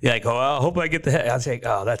 you're like, oh, I hope I get the head. I'll say,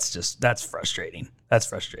 oh, that's frustrating. That's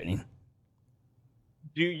frustrating.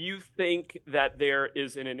 Do you think that there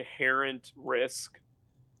is an inherent risk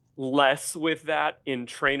less with that in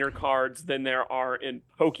trainer cards than there are in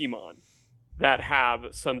Pokemon that have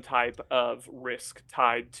some type of risk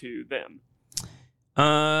tied to them?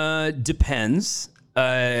 Depends.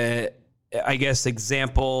 I guess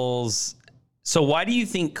examples. So why do you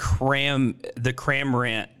think the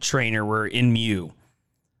Cramorant trainer were in Mew?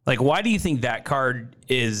 Like, why do you think that card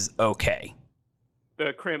is okay?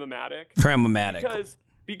 The Cramomatic? Cramomatic.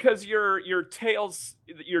 Because your tails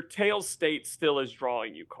state still is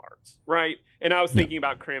drawing you cards, right? And I was thinking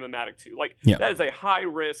about Cramomatic too. Like that is a high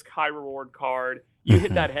risk, high reward card. You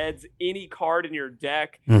hit that heads, any card in your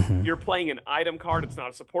deck, you're playing an item card. It's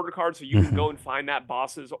not a supporter card, so you can go and find that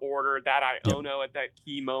boss's order, that Iono at that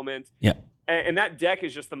key moment. Yeah. And that deck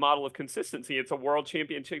is just the model of consistency. It's a world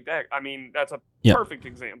championship deck. I mean, that's a perfect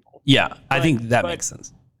example. Yeah, I think that makes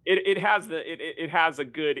sense. It has a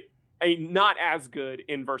not as good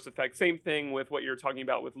inverse effect. Same thing with what you're talking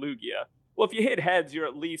about with Lugia. Well, if you hit heads, you're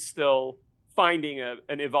at least still finding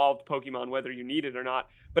an evolved Pokemon, whether you need it or not.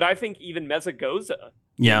 But I think even Mesagoza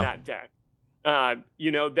in that deck,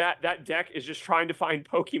 that deck is just trying to find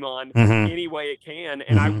Pokemon any way it can.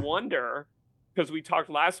 And I wonder, because we talked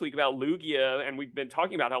last week about Lugia, and we've been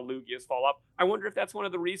talking about how Lugia's fall off. I wonder if that's one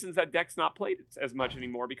of the reasons that deck's not played as much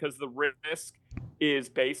anymore, because the risk is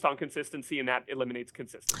based on consistency, and that eliminates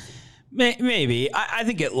consistency. Maybe. I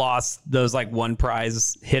think it lost those like one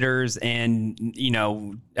prize hitters, and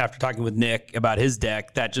after talking with Nick about his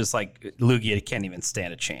deck, that just like Lugia can't even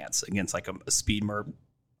stand a chance against like a Speed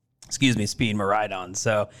Miraidon.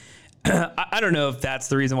 So I don't know if that's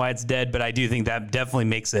the reason why it's dead, but I do think that definitely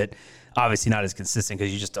makes it obviously not as consistent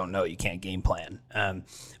because you just don't know. You can't game plan.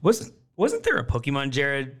 Wasn't there a Pokemon,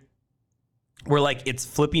 Jared, where like its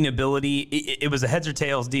flipping ability, it was a heads or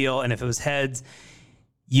tails deal, and if it was heads,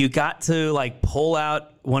 you got to like pull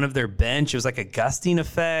out one of their bench. It was like a gusting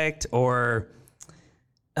effect, or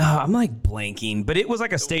I'm like blanking, but it was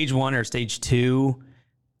like a stage 1 or stage 2.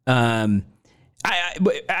 Regardless,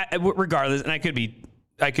 and I could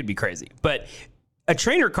be crazy, but a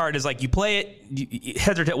trainer card is like you play it,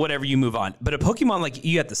 heads or tails, whatever, you move on. But a Pokemon, like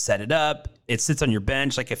you have to set it up. It sits on your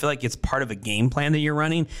bench. Like I feel like it's part of a game plan that you're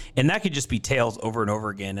running, and that could just be tails over and over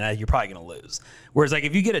again, and you're probably going to lose. Whereas like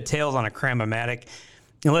if you get a tails on a Cramomatic,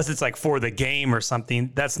 unless it's like for the game or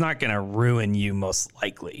something, that's not going to ruin you most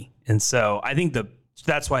likely. And so I think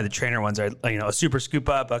that's why the trainer ones are, a super scoop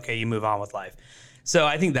up. Okay, you move on with life. So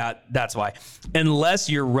I think that's why. Unless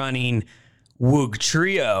you're running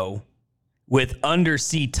Wugtrio with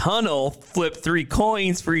Undersea Tunnel, flip 3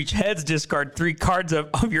 coins for each heads, discard 3 cards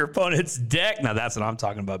of your opponent's deck. Now that's what I'm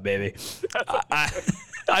talking about, baby.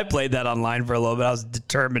 I played that online for a little bit. I was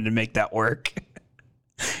determined to make that work.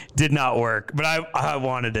 Did not work, but I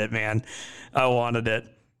wanted it, man. I wanted it.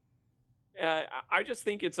 I just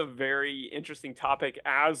think it's a very interesting topic,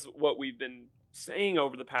 as what we've been saying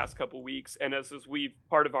over the past couple weeks, and as we've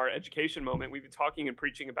part of our education moment, we've been talking and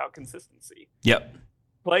preaching about consistency. Yep.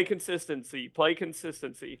 Play consistency.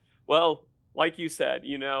 Well, like you said,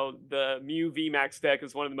 the Mew VMAX deck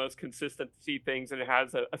is one of the most consistency things, and it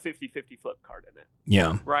has a 50-50 flip card in it.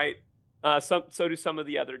 Yeah. Right? So do some of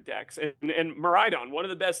the other decks. And Miraidon, one of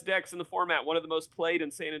the best decks in the format, one of the most played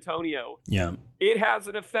in San Antonio. Yeah. It has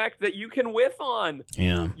an effect that you can whiff on.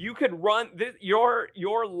 Yeah. You could run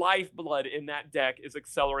your lifeblood in that deck is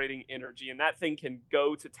accelerating energy, and that thing can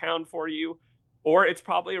go to town for you. Or it's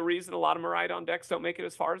probably a reason a lot of Miraidon decks don't make it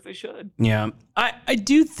as far as they should. Yeah. I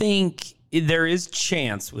do think there is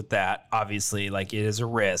chance with that. Obviously, like it is a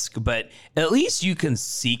risk, but at least you can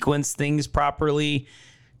sequence things properly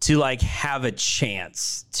to like have a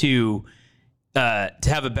chance to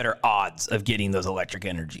have a better odds of getting those electric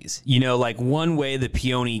energies. You know, like one way the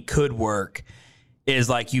peony could work is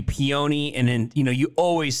like you peony, and then, you know, you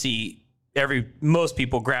always see most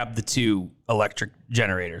people grab the 2 electric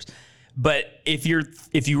generators. But if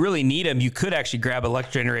you really need them, you could actually grab an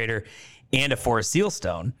electric generator and a Forest Seal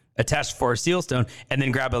Stone, attached Forest Seal Stone, and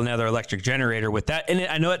then grab another electric generator with that. And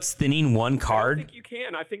I know it's thinning one card. I think you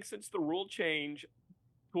can. I think since the rule change,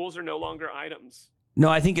 tools are no longer items. No,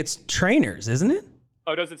 I think it's trainers, isn't it?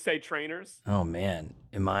 Oh, does it say trainers? Oh man,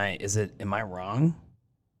 am I wrong?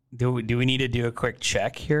 Do we need to do a quick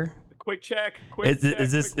check here? Quick check. Is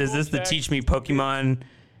this the Teach Me Pokemon?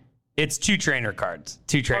 It's 2 trainer cards.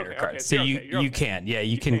 2 trainer cards. So you can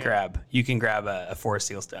grab a Forest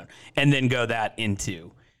Seal Stone and then go that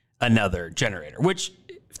into another generator, which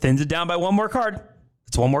thins it down by 1 more card.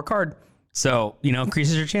 It's 1 more card. So, you know,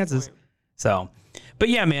 increases your chances. So, but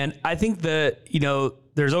yeah, man, I think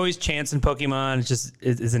there's always chance in Pokemon. It's just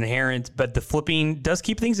is inherent, but the flipping does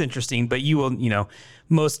keep things interesting. But you will, you know,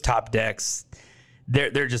 most top decks,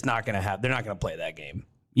 they're just not going to they're not going to play that game.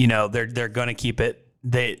 You know, they're going to keep it.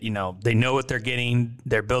 They know what they're getting.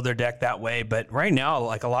 They build their deck that way. But right now,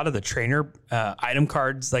 like a lot of the trainer item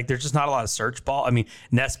cards, like there's just not a lot of search ball. I mean,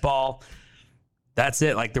 Nest Ball, that's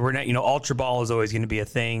it. Like we're not, you know, Ultra Ball is always going to be a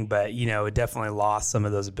thing, but you know, it definitely lost some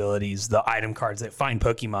of those abilities, the item cards that find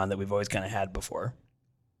Pokemon that we've always kind of had before.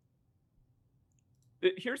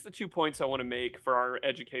 Here's the 2 points I want to make for our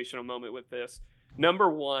educational moment with this. Number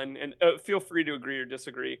 1, and feel free to agree or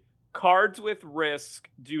disagree, cards with risk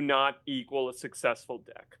do not equal a successful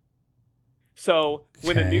deck. So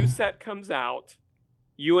when a new set comes out,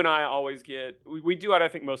 you and I always we do what I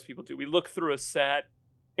think most people do. We look through a set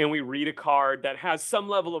and we read a card that has some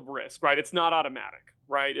level of risk, right? It's not automatic,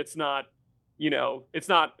 right? It's not, you know, it's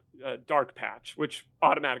not a Dark Patch, which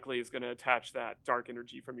automatically is going to attach that dark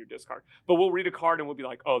energy from your discard. But we'll read a card and we'll be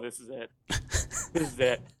like, oh, this is it. This is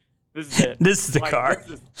it. This is it. This is the card.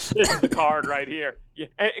 This is the card right here. Yeah.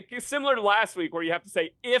 And it's similar to last week where you have to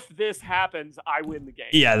say, if this happens, I win the game.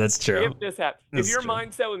 Yeah, that's true. If this happens. If your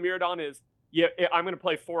mindset with Miraidon is, yeah, I'm going to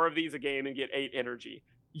play 4 of these a game and get 8 energy,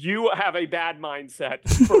 you have a bad mindset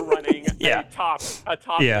for running a top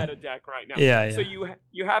meta deck right now. Yeah. So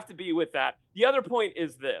you have to be with that. The other point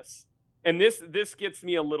is this, and this gets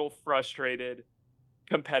me a little frustrated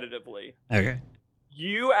competitively. Okay.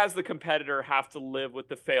 You as the competitor have to live with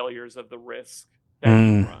the failures of the risk that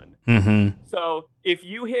you run. Mm-hmm. So if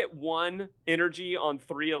you hit 1 energy on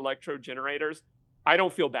 3 electro generators, I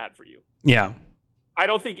don't feel bad for you. Yeah. I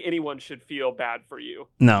don't think anyone should feel bad for you.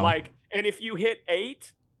 No. And if you hit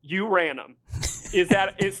 8, you ran them. Is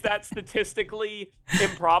that statistically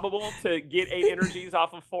improbable to get 8 energies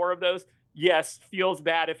off of 4 of those? Yes, feels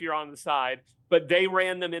bad if you're on the side, but they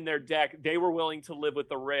ran them in their deck. They were willing to live with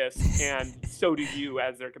the risk, and so do you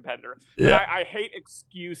as their competitor. Yeah. But I hate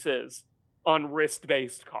excuses on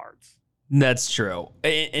risk-based cards. That's true.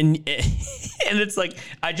 And it's like,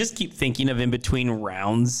 I just keep thinking of in between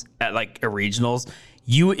rounds at like a regionals,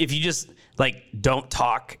 if you just like don't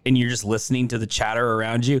talk and you're just listening to the chatter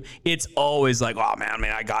around you, it's always like, oh man,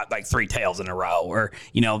 I got like 3 tails in a row, or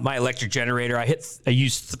you know, my electric generator, I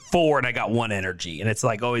used 4 and I got 1 energy, and it's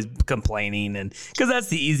like always complaining, and because that's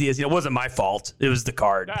the easiest. You know, it wasn't my fault. It was the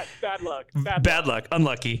card. Bad luck. Bad luck.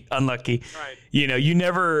 Unlucky. Right. You know, you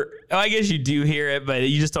never. I guess you do hear it, but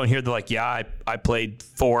you just don't hear the like. Yeah, I played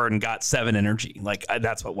 4 and got 7 energy. Like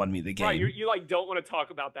that's what won me the game. Right. You like don't want to talk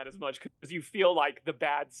about that as much because you feel like the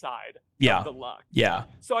bad side. Of the luck. Yeah.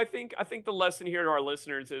 So I think the lesson here to our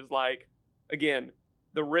listeners is like, again,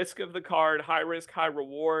 the risk of the card, high risk, high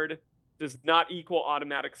reward, does not equal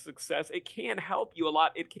automatic success. It can help you a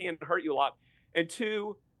lot. It can hurt you a lot. And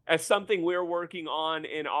 2, as something we're working on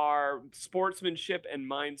in our sportsmanship and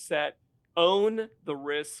mindset, own the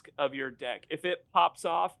risk of your deck. If it pops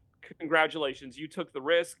off, congratulations. You took the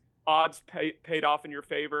risk. Odds paid off in your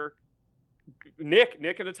favor. Nick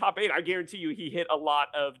in the top 8, I guarantee you he hit a lot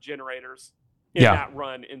of generators in that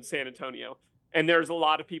run in San Antonio. And there's a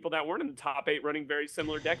lot of people that weren't in the top 8 running very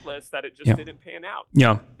similar deck lists that it just didn't pan out.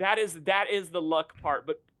 Yeah. That is the luck part.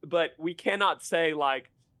 But we cannot say like,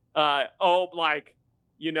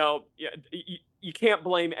 you can't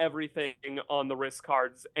blame everything on the risk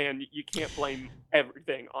cards, and you can't blame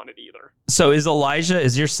everything on it either. So is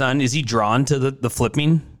your son, is he drawn to the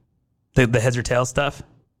flipping, the heads or tails stuff?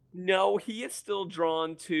 No, he is still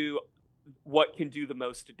drawn to what can do the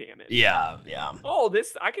most damage. Yeah. Oh,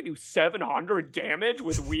 I can do 700 damage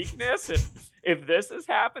with weakness if this is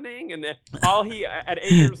happening. And then at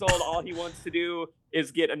 8 years old, all he wants to do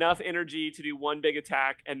is get enough energy to do one big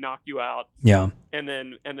attack and knock you out. Yeah. And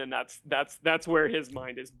then that's where his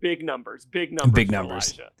mind is. Big numbers.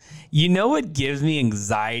 Elijah. You know what gives me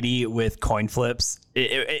anxiety with coin flips?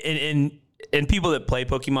 And people that play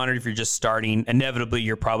Pokemon, or if you're just starting, inevitably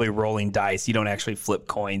you're probably rolling dice. You don't actually flip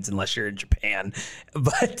coins unless you're in Japan.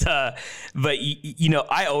 But Jared,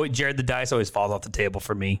 the dice always falls off the table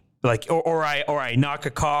for me. Like, or I knock a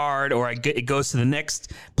card, or it goes to the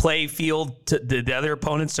next play field to the other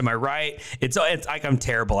opponents to my right. It's like I'm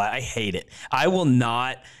terrible at it. I hate it. I will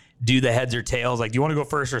not do the heads or tails. Like, do you want to go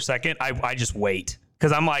first or second? I just wait.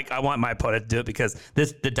 Because I'm like, I want my opponent to do it because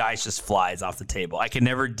the dice just flies off the table. I can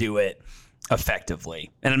never do it effectively,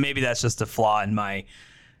 and maybe that's just a flaw in my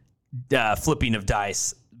flipping of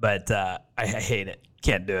dice, but I hate it.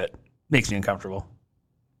 Can't do it. Makes me uncomfortable.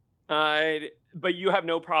 But you have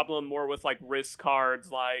no problem more with like risk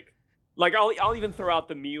cards, like I'll even throw out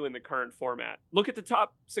the Mew in the current format. Look at the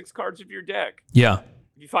top 6 cards of your deck. Yeah.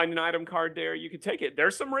 If you find an item card there, you can take it.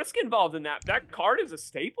 There's some risk involved in that. That card is a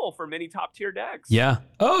staple for many top tier decks. Yeah.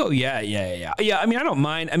 Oh, yeah. Yeah, I mean, I don't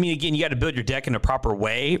mind. I mean, again, you got to build your deck in a proper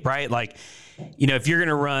way, right? Like, if you're going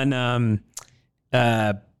to run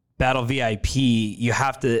Battle VIP, you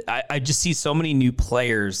have to. I just see so many new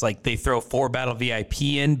players, like they throw 4 Battle VIP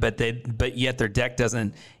in, but yet their deck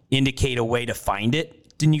doesn't indicate a way to find it.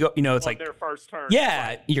 Didn't you go? It's like their first turn.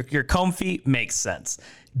 Yeah, your Comfey makes sense.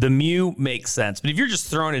 The Mew makes sense. But if you're just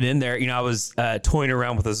throwing it in there, I was toying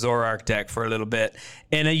around with a Zoroark deck for a little bit,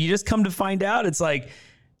 and you just come to find out it's like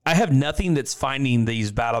I have nothing that's finding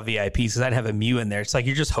these Battle VIPs because I'd have a Mew in there. It's like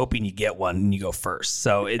you're just hoping you get one and you go first.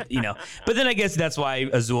 So but then I guess that's why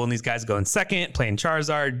Azul and these guys go in second, playing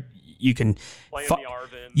Charizard. You can play the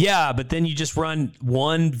Arven. Yeah, but then you just run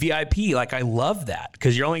one VIP. Like, I love that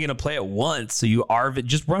because you're only going to play it once. So you Arven,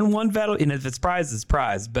 just run one battle, and if it's prize, it's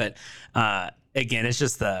prize. But again, it's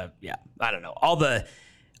just I don't know. All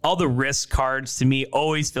the risk cards to me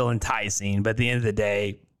always feel enticing, but at the end of the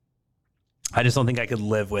day, I just don't think I could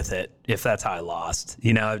live with it if that's how I lost.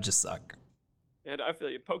 It would just suck. And I feel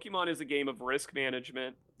you. Pokemon is a game of risk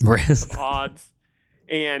management, risk of odds.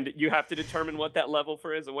 And you have to determine what that level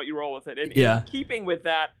for is and what you roll with it. And in keeping with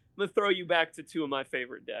that, I'm going to throw you back to 2 of my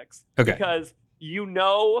favorite decks. Okay. Because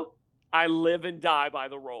I live and die by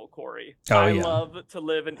the roll, Corey. I love to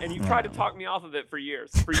live, and you've tried to talk me off of it for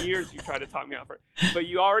years. For years, you tried to talk me off of it. But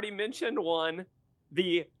you already mentioned one,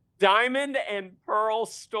 the Diamond and Pearl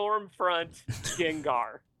Stormfront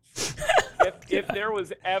Gengar. If there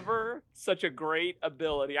was ever such a great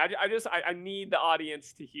ability, I need the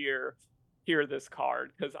audience to hear this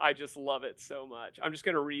card because I just love it so much. I'm just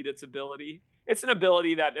going to read its ability. It's an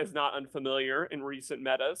ability that is not unfamiliar in recent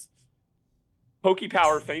metas.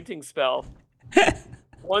 Pokepower Fainting Spell.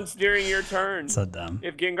 Once during your turn, so dumb.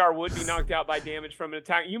 If Gengar would be knocked out by damage from an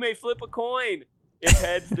attack, you may flip a coin. If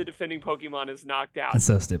heads, the defending Pokemon is knocked out. That's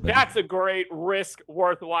so stupid. That's a great risk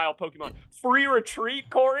worthwhile Pokemon. Free retreat,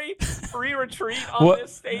 Corey. Free retreat on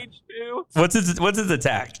this stage too. What's its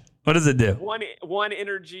attack? What does it do? One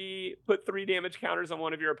energy, put 3 damage counters on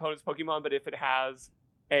one of your opponent's Pokemon, but if it has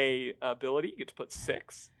a ability, you get to put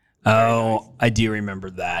 6. Oh, nice. I do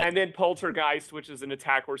remember that. And then Poltergeist, which is an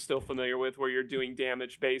attack we're still familiar with, where you're doing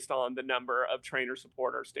damage based on the number of trainer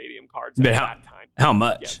support or stadium cards at that time. How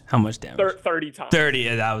much? Yeah. How much damage? 30 times.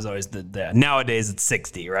 30. That was always the nowadays it's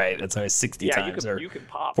 60, right? It's always 60 times. You can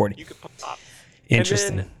pop. 40. You can pop.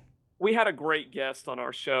 Interesting. And then we had a great guest on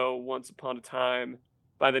our show once upon a time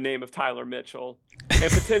by the name of Tyler Mitchell,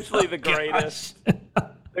 and potentially the greatest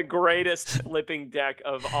flipping deck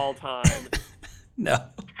of all time. No,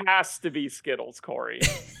 has to be Skittles, Corey.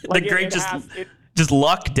 Like just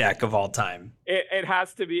luck deck of all time. It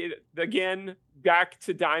has to be, again, back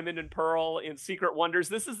to Diamond and Pearl in Secret Wonders.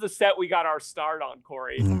 This is the set we got our start on,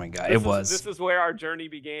 Corey. Oh my God, This is where our journey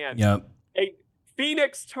began. Yep. A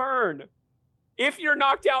Phoenix turn. If you're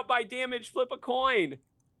knocked out by damage, flip a coin.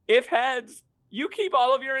 If heads, you keep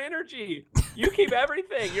all of your energy. You keep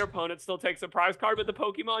everything. Your opponent still takes a prize card, but the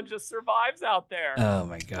Pokemon just survives out there. Oh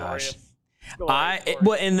my gosh. Glorious.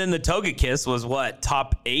 And then the Togekiss was what?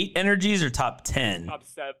 Top 8 energies or top 10? Top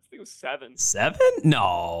 7. I think it was 7. 7?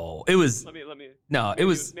 No, it was. Let me. No, it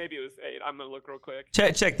was. Maybe it was 8. I'm gonna look real quick.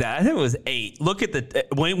 Check that. I think it was 8. Look at the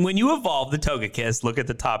when you evolve the Togekiss. Look at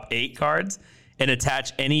the top 8 cards and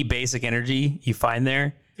attach any basic energy you find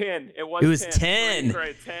there. 10. It was 10.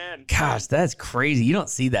 10. Gosh, that's crazy. You don't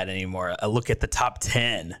see that anymore. A look at the top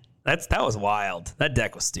 10. That was wild. That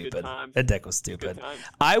deck was stupid. That deck was stupid.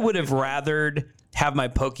 I would have rathered have my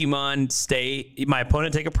Pokemon my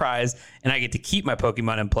opponent take a prize, and I get to keep my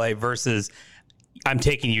Pokemon in play versus I'm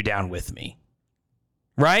taking you down with me.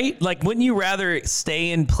 Right? Like, wouldn't you rather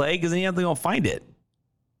stay in play because then you have to go find it?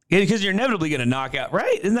 Because you're inevitably going to knock out,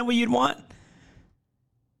 right? Isn't that what you'd want?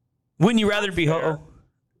 Wouldn't you rather be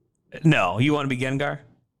No, you want to be Gengar?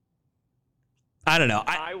 I don't know.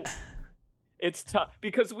 It's tough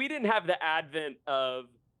because we didn't have the advent of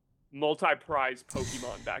multi-prize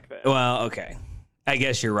Pokemon back then. Well, okay. I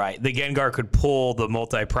guess you're right. The Gengar could pull the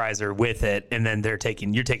multi-prizer with it, and then you're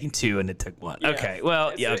taking 2, and it took 1. Yeah. Okay.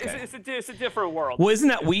 Well, okay. It's a different world. Well, isn't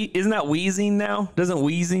that Weezing now? Doesn't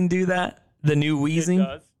Weezing do that? The new Weezing? It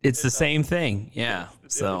does. It's the same thing. Yeah.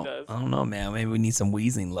 So I don't know, man. Maybe we need some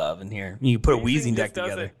Weezing love in here. You can put a Weezing deck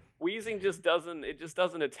together. Weezing just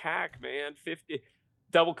doesn't attack, man. 50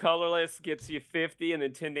 double colorless gets you 50 and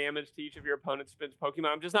then 10 damage to each of your opponent's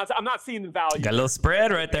Pokemon. I'm not seeing the value. Got a little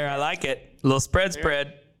spread right there. I like it. A little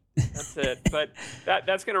spread. That's it. But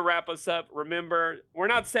that's going to wrap us up. Remember, we're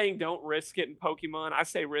not saying don't risk it in Pokemon. I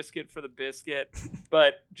say risk it for the biscuit.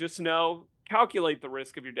 But just know, calculate the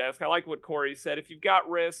risk of your desk. I like what Corey said. If you've got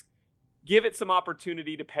risk, give it some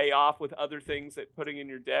opportunity to pay off with other things that putting in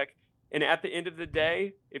your deck. And at the end of the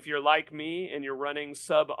day, if you're like me and you're running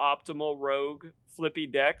suboptimal rogue flippy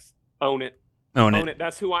decks, own it. Own it.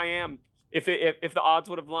 That's who I am. If the odds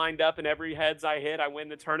would have lined up and every heads I hit, I win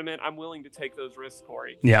the tournament, I'm willing to take those risks,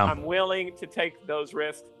 Corey. Yeah. I'm willing to take those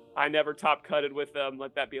risks. I never top cutted with them.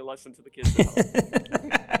 Let that be a lesson to the kids at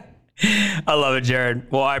home. I love it,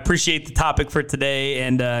 Jared. Well, I appreciate the topic for today,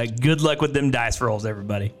 and good luck with them dice rolls,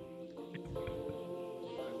 everybody.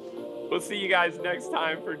 We'll see you guys next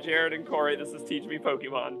time. For Jared and Corey, this is Teach Me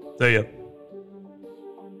Pokemon. See ya.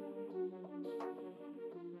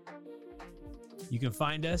 You can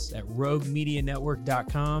find us at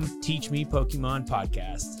roguemedianetwork.com. Teach Me Pokemon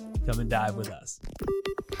Podcast. Come and dive with us.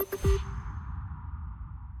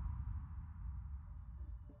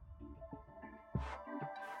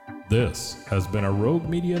 This has been a Rogue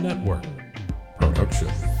Media Network production.